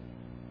judgment.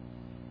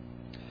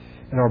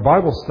 In our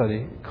Bible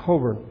study,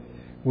 Coburn,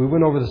 we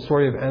went over the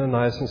story of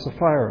Ananias and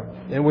Sapphira.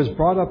 And it was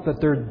brought up that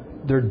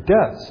their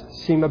deaths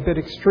seem a bit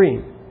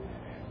extreme.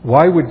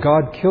 Why would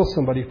God kill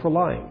somebody for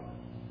lying?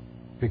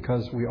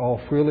 Because we all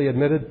freely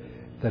admitted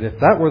that if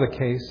that were the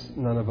case,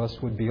 none of us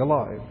would be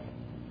alive.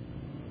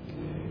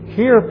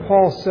 Here,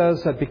 Paul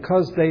says that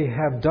because they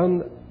have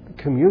done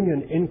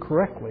communion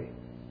incorrectly,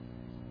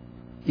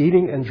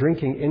 eating and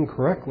drinking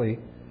incorrectly,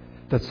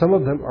 that some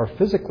of them are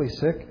physically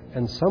sick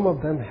and some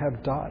of them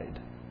have died.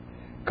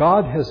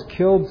 God has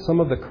killed some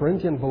of the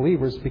Corinthian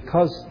believers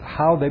because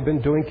how they've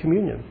been doing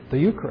communion, the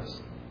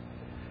Eucharist.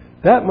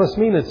 That must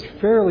mean it's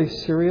fairly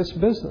serious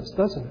business,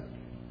 doesn't it?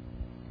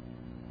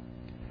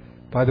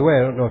 By the way,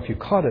 I don't know if you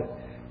caught it,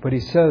 but he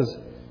says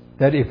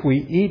that if we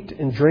eat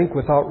and drink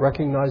without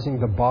recognizing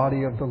the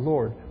body of the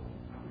Lord,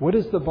 what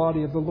is the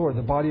body of the Lord?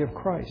 The body of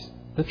Christ,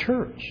 the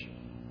church.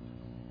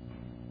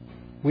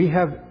 We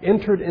have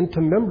entered into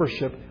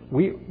membership.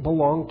 We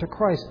belong to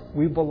Christ.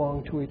 We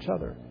belong to each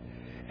other.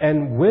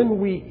 And when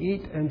we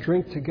eat and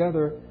drink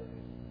together,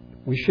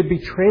 we should be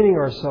training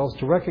ourselves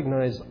to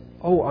recognize,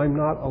 oh, I'm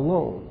not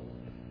alone.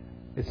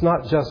 It's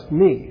not just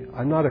me.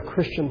 I'm not a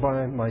Christian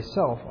by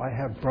myself. I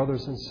have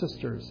brothers and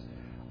sisters.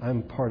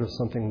 I'm part of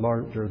something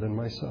larger than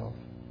myself.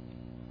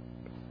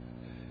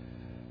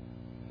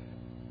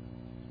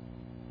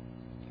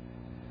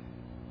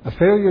 A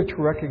failure to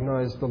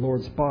recognize the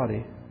Lord's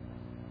body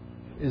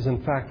is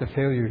in fact a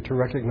failure to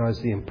recognize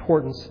the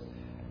importance,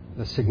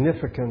 the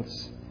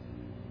significance,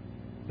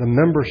 the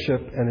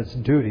membership and its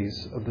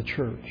duties of the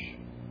church.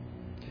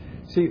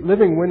 See,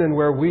 living when and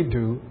where we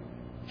do,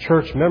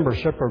 church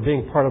membership or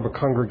being part of a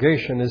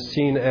congregation is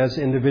seen as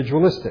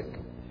individualistic.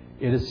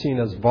 It is seen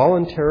as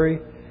voluntary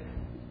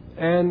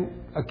and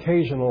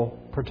occasional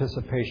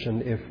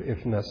participation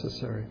if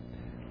necessary.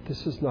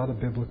 This is not a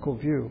biblical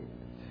view.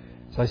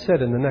 As I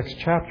said, in the next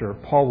chapter,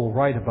 Paul will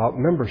write about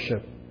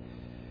membership.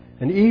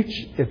 And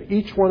if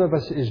each one of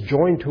us is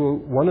joined to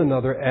one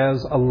another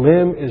as a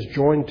limb is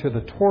joined to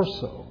the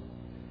torso,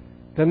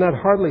 then that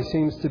hardly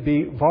seems to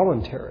be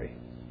voluntary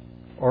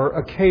or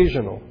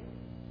occasional.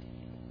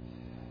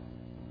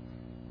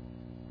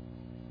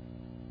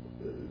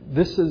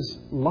 This is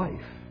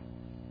life.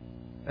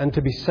 And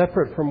to be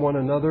separate from one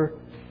another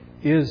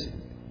is,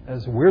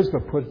 as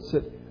Wiersbe puts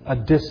it, a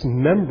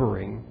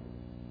dismembering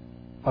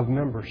of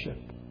membership.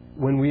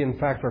 When we in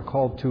fact are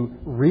called to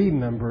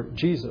remember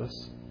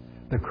Jesus,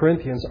 the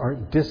Corinthians are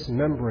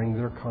dismembering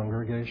their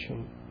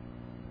congregation.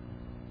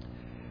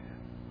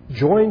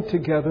 Joined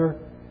together,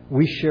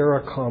 we share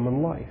a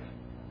common life.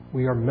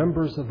 We are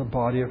members of the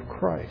body of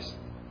Christ,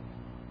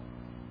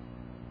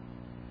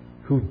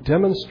 who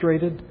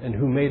demonstrated and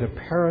who made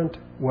apparent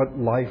what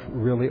life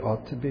really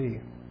ought to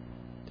be.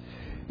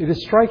 It is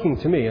striking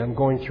to me, I'm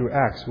going through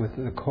Acts with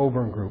the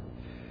Coburn group,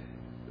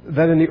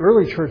 that in the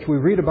early church we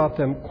read about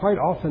them quite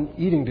often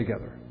eating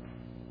together.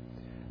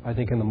 I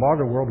think in the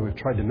modern world we've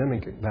tried to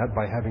mimic that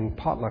by having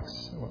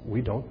potlucks.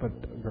 We don't, but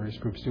various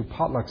groups do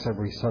potlucks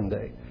every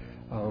Sunday.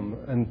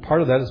 And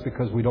part of that is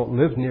because we don't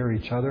live near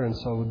each other, and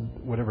so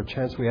whatever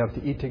chance we have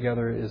to eat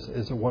together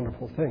is a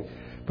wonderful thing.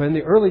 But in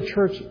the early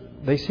church,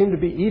 they seem to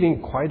be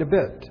eating quite a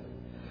bit.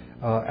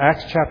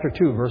 Acts chapter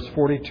 2, verse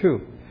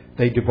 42.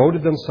 They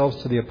devoted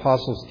themselves to the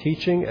apostles'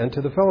 teaching and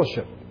to the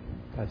fellowship.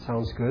 That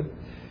sounds good.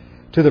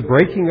 To the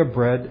breaking of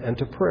bread and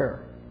to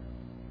prayer.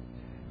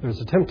 There's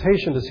a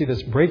temptation to see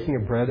this breaking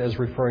of bread as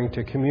referring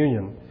to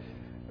communion.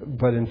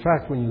 But in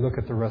fact, when you look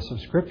at the rest of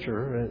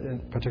Scripture,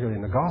 and particularly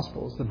in the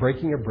Gospels, the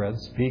breaking of bread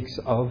speaks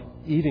of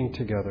eating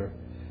together.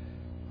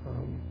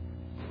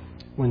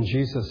 When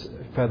Jesus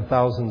fed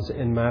thousands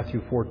in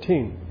Matthew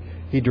 14,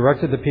 He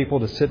directed the people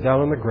to sit down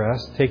on the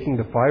grass, taking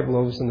the 5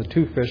 loaves and the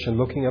 2 fish and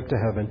looking up to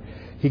heaven.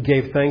 He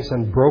gave thanks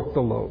and broke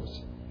the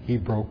loaves. He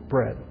broke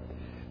bread.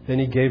 Then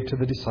He gave to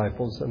the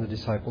disciples, and the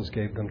disciples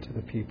gave them to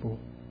the people.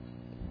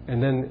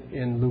 And then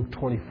in Luke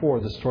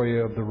 24, the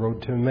story of the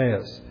road to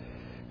Emmaus.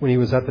 When He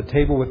was at the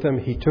table with them,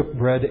 He took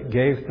bread,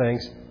 gave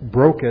thanks,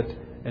 broke it,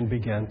 and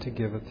began to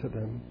give it to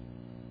them.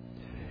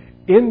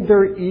 In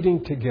their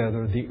eating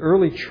together, the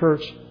early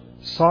church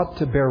sought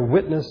to bear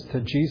witness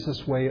to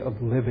Jesus' way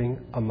of living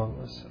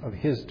among us, of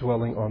His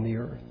dwelling on the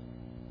earth.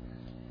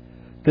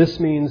 This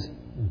means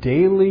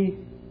daily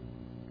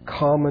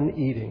common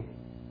eating.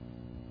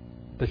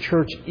 The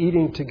church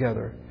eating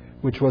together,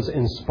 which was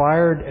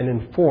inspired and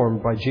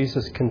informed by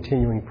Jesus'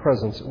 continuing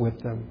presence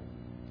with them.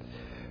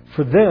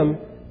 For them,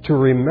 to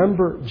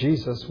remember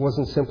Jesus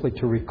wasn't simply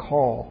to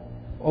recall,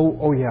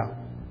 oh yeah,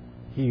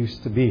 He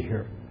used to be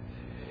here.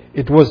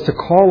 It was to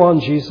call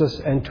on Jesus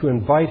and to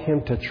invite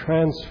Him to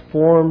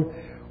transform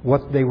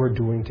what they were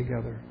doing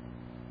together.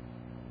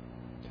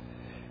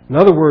 In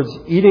other words,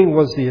 eating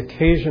was the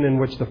occasion in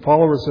which the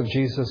followers of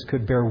Jesus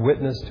could bear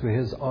witness to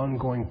His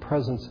ongoing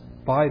presence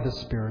by the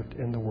Spirit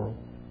in the world.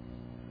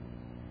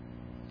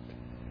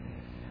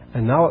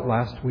 And now at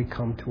last we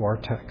come to our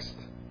text.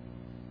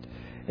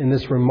 In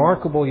this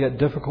remarkable yet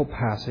difficult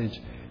passage,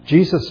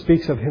 Jesus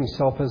speaks of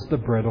Himself as the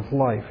bread of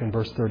life in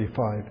verse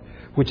 35,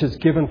 which is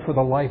given for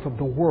the life of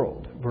the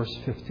world, verse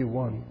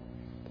 51.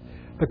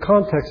 The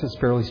context is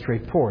fairly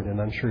straightforward,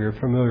 and I'm sure you're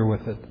familiar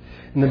with it.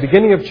 In the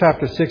beginning of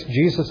chapter 6,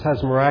 Jesus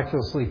has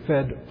miraculously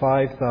fed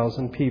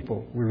 5,000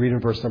 people. We read in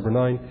verse number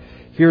 9,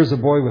 "Here is a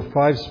boy with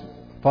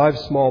five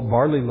small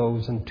barley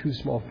loaves and 2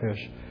 small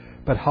fish,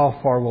 but how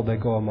far will they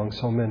go among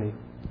so many?"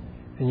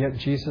 And yet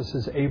Jesus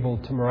is able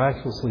to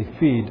miraculously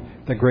feed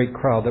the great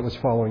crowd that was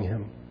following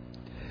Him.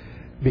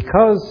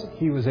 Because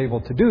He was able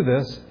to do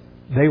this,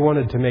 they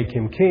wanted to make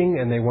Him king,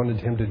 and they wanted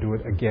Him to do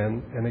it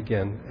again and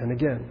again and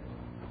again.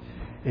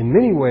 In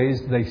many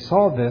ways, they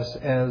saw this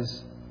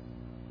as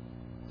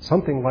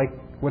something like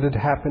what had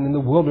happened in the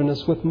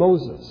wilderness with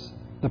Moses,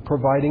 the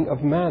providing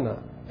of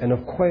manna and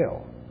of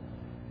quail.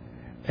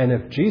 And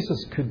if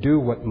Jesus could do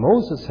what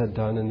Moses had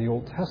done in the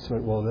Old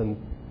Testament, well then,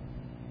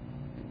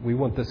 we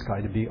want this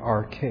guy to be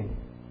our king.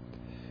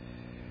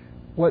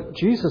 What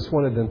Jesus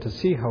wanted them to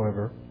see,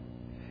 however,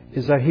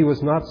 is that He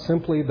was not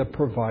simply the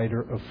provider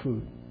of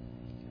food.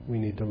 We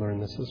need to learn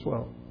this as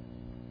well.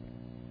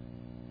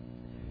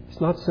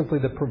 He's not simply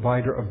the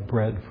provider of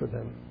bread for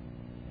them.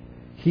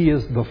 He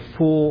is the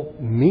full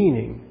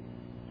meaning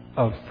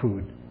of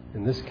food,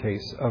 in this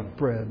case, of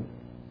bread.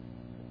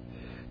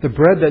 The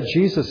bread that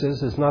Jesus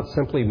is not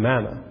simply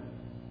manna,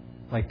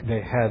 like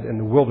they had in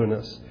the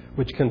wilderness,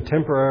 which can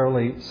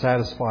temporarily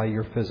satisfy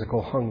your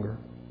physical hunger.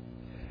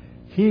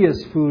 He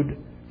is food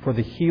for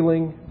the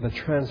healing, the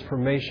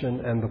transformation,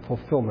 and the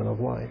fulfillment of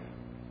life.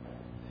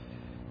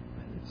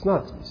 It's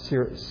not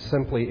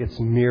simply its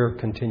mere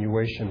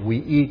continuation. We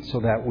eat so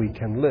that we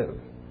can live.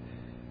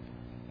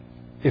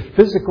 If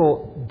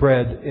physical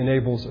bread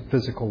enables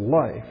physical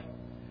life,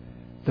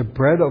 the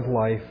bread of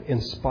life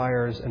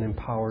inspires and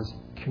empowers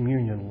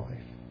communion life.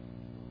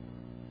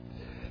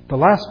 The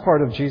last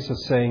part of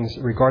Jesus' sayings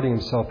regarding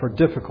Himself are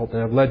difficult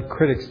and have led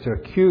critics to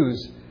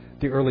accuse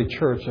the early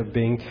church of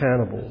being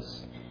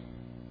cannibals.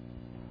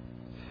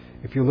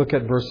 If you look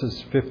at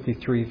verses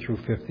 53 through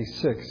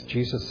 56,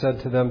 Jesus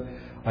said to them,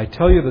 "I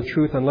tell you the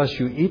truth, unless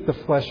you eat the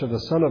flesh of the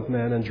Son of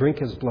Man and drink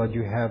His blood,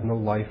 you have no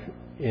life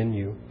in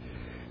you.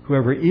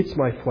 Whoever eats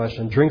my flesh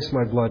and drinks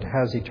my blood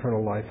has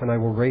eternal life, and I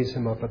will raise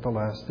him up at the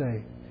last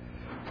day.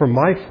 For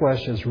my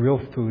flesh is real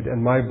food,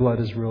 and my blood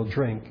is real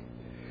drink.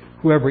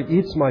 Whoever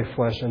eats my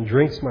flesh and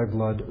drinks my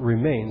blood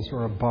remains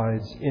or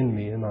abides in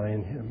me, and I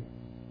in him."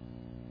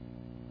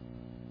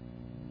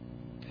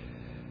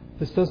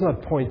 This does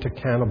not point to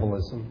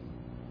cannibalism.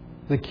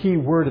 The key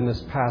word in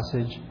this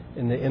passage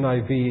in the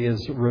NIV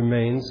is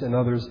remains. In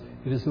others,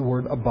 it is the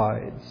word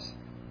abides.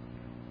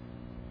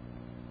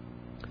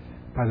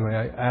 By the way,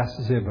 I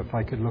asked Zib if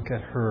I could look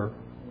at her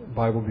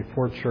Bible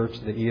before church,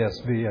 the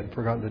ESV. I'd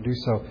forgotten to do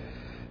so.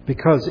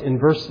 Because in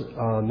verse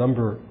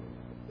number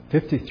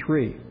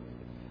 53,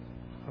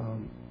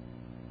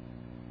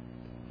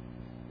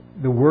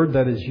 the word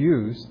that is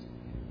used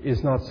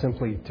is not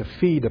simply to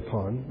feed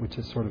upon, which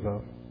is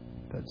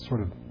that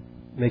sort of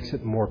makes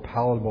it more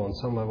palatable on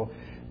some level.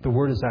 The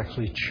word is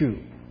actually chew.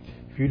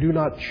 If you do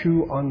not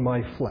chew on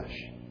my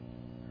flesh.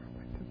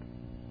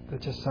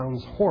 That just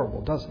sounds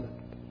horrible, doesn't it?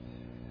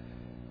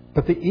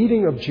 But the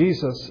eating of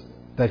Jesus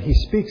that He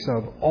speaks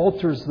of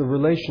alters the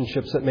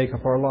relationships that make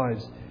up our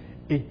lives.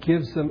 It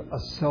gives them a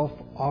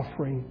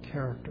self-offering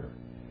character.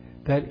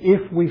 That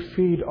if we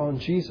feed on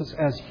Jesus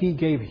as He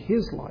gave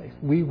His life,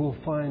 we will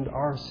find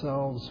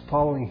ourselves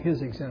following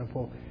His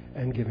example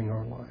and giving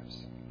our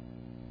lives.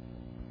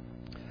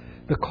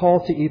 The call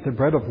to eat the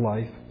bread of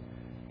life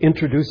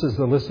introduces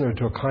the listener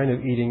to a kind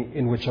of eating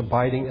in which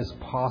abiding is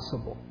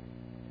possible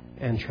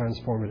and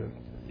transformative.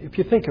 If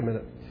you think a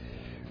minute,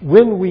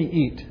 when we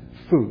eat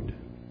food,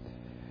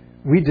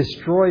 we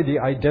destroy the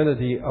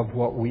identity of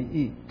what we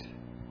eat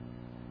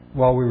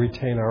while we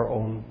retain our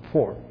own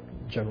form,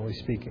 generally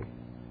speaking.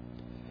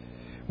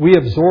 We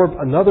absorb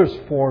another's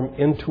form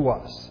into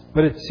us,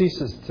 but it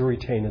ceases to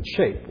retain its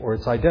shape or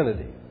its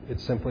identity. It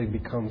simply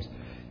becomes,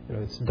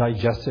 it's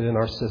digested in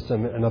our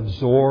system and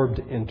absorbed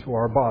into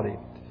our body.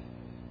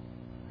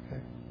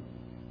 Okay.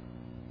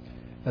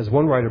 As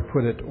one writer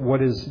put it,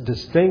 what is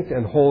distinct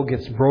and whole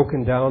gets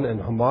broken down and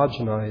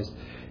homogenized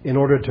in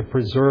order to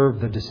preserve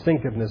the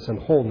distinctiveness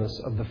and wholeness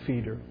of the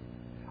feeder.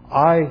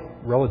 I,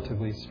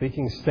 relatively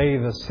speaking, stay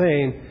the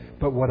same,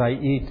 but what I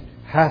eat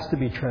has to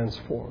be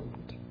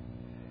transformed,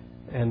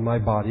 and my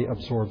body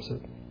absorbs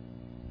it.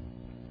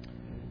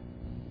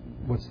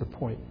 What's the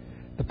point?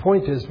 The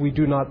point is we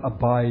do not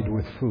abide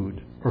with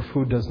food, or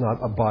food does not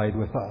abide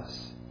with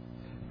us.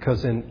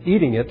 Because in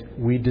eating it,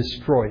 we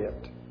destroy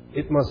it.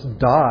 It must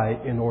die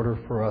in order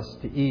for us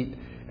to eat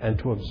and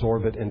to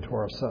absorb it into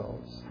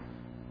ourselves.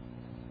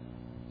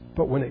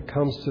 But when it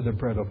comes to the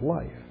bread of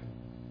life,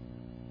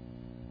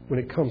 when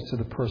it comes to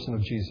the person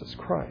of Jesus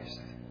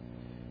Christ,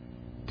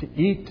 to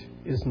eat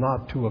is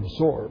not to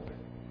absorb,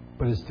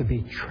 but is to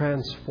be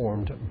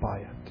transformed by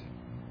it.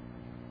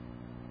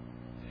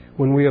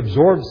 When we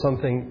absorb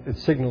something, it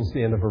signals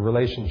the end of a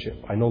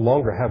relationship. I no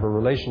longer have a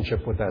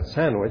relationship with that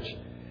sandwich.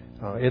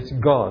 It's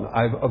gone.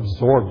 I've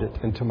absorbed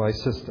it into my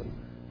system.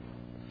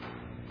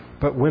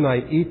 But when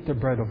I eat the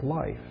bread of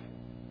life,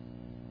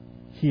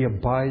 He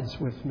abides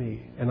with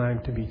me, and I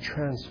am to be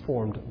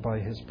transformed by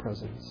His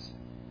presence.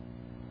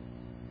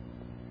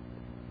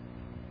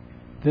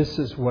 This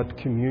is what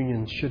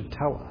communion should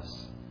tell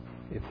us,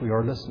 if we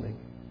are listening.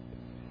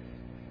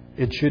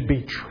 It should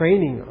be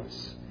training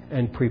us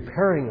and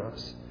preparing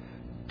us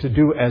to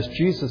do as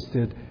Jesus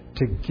did,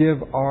 to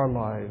give our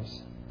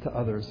lives to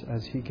others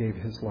as He gave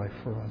His life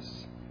for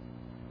us.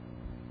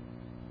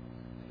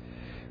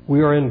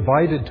 We are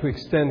invited to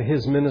extend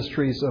His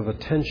ministries of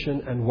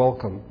attention and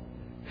welcome,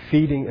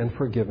 feeding and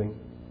forgiving,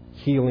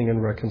 healing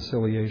and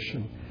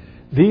reconciliation.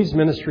 These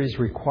ministries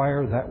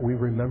require that we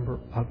remember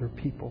other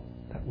people,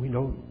 that we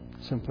don't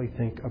simply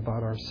think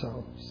about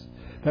ourselves,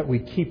 that we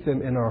keep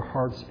them in our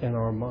hearts and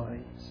our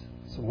minds.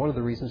 So one of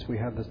the reasons we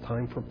have this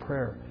time for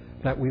prayer,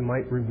 that we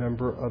might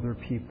remember other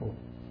people.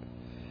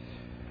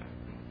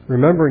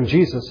 Remembering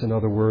Jesus, in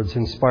other words,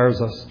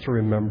 inspires us to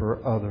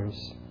remember others.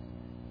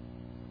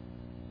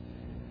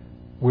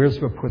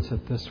 Wiersbe puts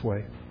it this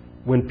way: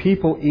 when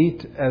people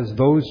eat as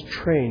those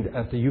trained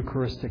at the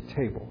Eucharistic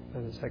table,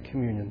 that is at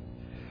communion,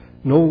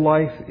 no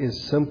life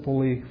is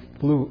simply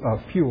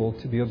fuel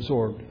to be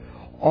absorbed.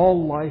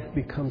 All life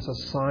becomes a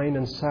sign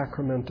and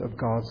sacrament of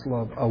God's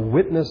love, a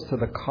witness to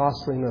the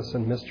costliness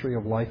and mystery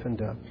of life and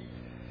death,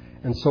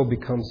 and so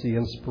becomes the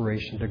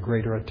inspiration to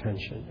greater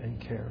attention and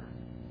care.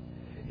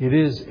 It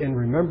is in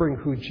remembering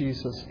who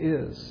Jesus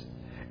is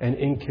and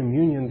in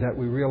communion that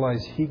we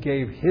realize He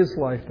gave His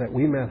life that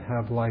we might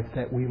have life,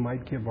 that we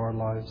might give our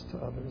lives to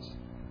others.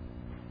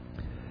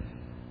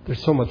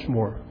 There's so much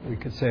more we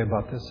could say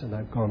about this, and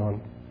I've gone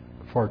on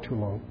far too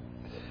long.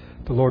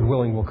 The Lord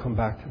willing, we'll come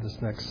back to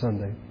this next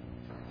Sunday.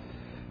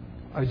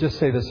 I just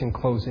say this in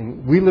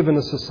closing. We live in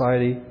a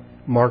society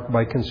marked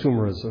by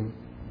consumerism,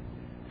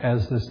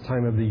 as this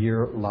time of the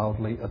year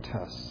loudly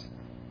attests.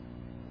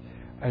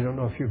 I don't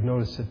know if you've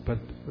noticed it, but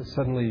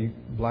suddenly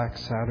Black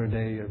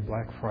Saturday or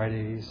Black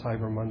Friday,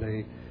 Cyber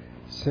Monday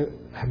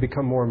have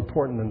become more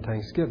important than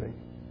Thanksgiving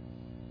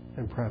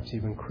and perhaps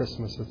even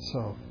Christmas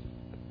itself.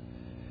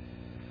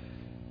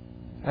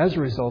 As a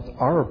result,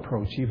 our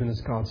approach, even as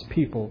God's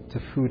people,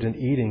 to food and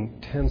eating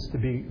tends to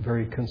be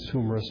very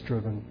consumerist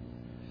driven.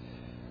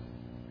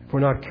 If we're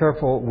not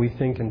careful, we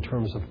think in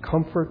terms of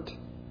comfort,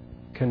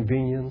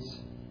 convenience,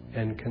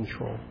 and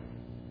control.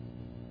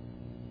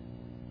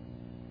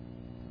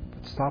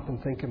 But stop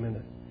and think a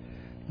minute.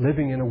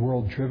 Living in a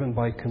world driven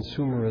by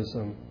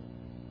consumerism,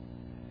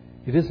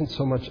 it isn't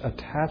so much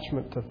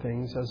attachment to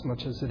things as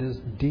much as it is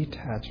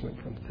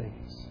detachment from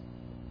things.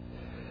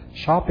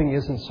 Shopping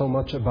isn't so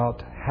much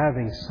about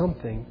having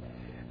something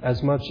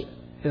as much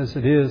as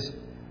it is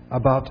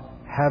about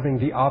having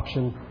the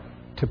option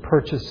to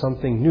purchase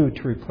something new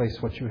to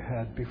replace what you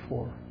had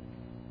before.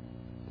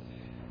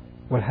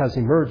 What has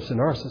emerged in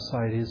our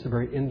society is a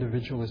very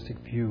individualistic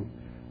view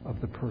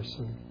of the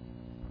person.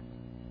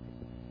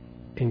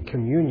 In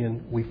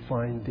communion, we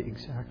find the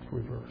exact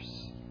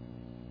reverse.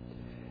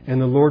 In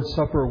the Lord's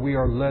Supper, we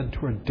are led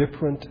to a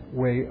different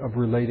way of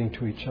relating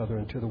to each other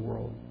and to the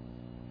world.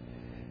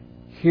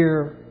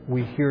 Here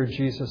we hear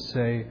Jesus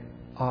say,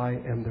 I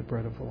am the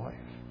bread of life,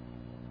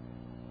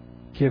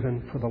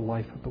 given for the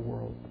life of the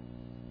world.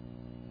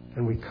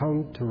 And we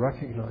come to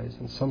recognize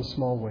in some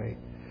small way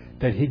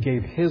that He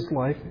gave His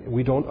life.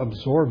 We don't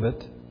absorb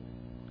it.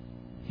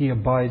 He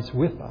abides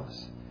with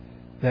us,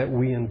 that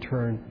we in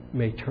turn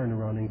may turn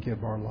around and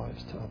give our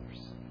lives to others.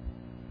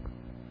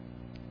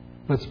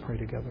 Let's pray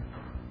together.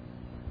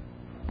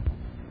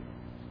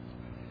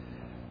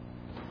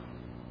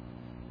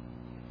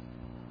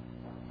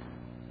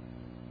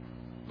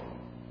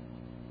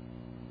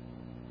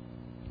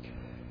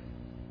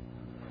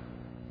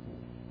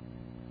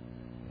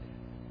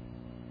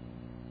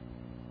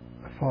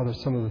 Father,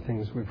 some of the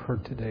things we've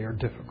heard today are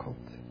difficult.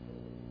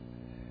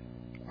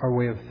 Our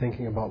way of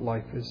thinking about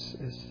life is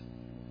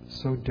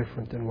so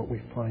different than what we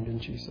find in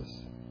Jesus.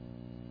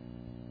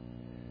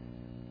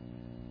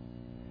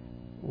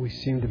 We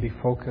seem to be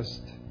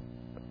focused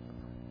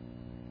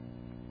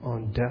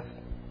on death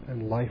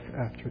and life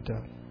after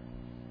death.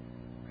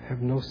 We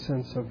have no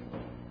sense of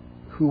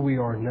who we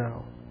are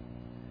now,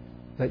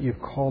 that you've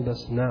called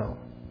us now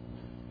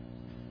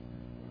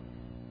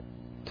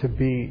to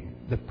be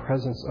the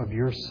presence of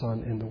your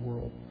Son in the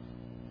world,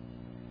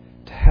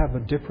 to have a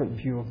different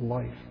view of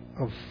life,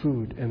 of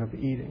food and of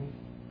eating,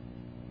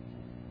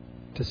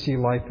 to see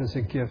life as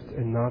a gift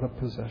and not a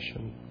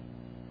possession,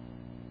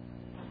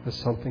 as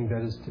something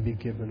that is to be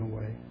given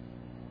away.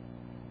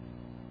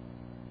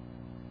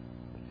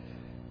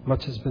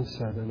 Much has been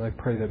said, and I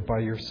pray that by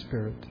your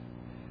Spirit,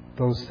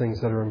 those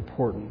things that are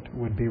important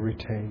would be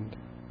retained.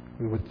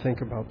 We would think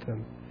about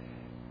them.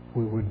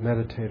 We would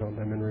meditate on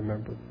them and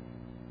remember them.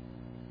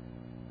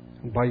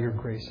 And by your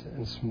grace,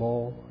 in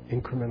small,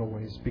 incremental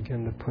ways,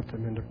 begin to put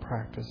them into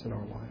practice in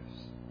our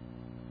lives.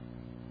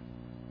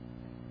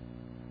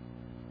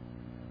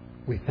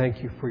 We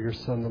thank you for your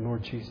Son, the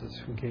Lord Jesus,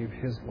 who gave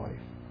his life,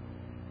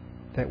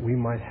 that we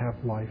might have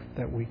life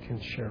that we can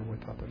share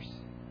with others.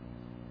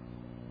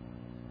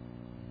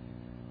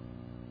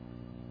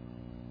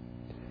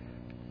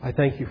 I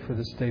thank you for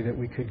this day that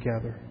we could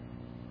gather,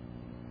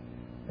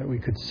 that we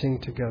could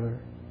sing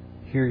together,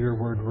 hear your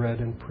word read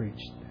and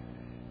preached.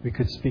 We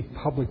could speak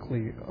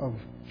publicly of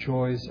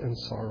joys and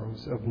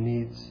sorrows, of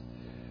needs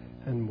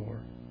and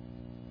more.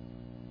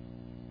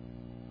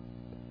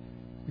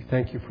 We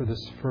thank you for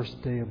this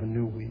first day of a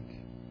new week.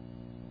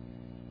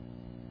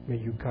 May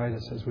you guide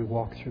us as we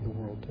walk through the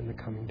world in the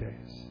coming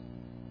days.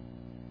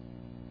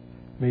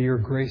 May your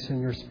grace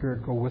and your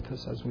Spirit go with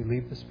us as we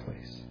leave this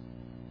place.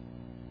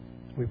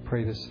 We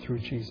pray this through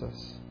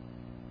Jesus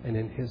and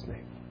in his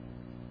name.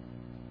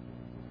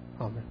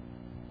 Amen.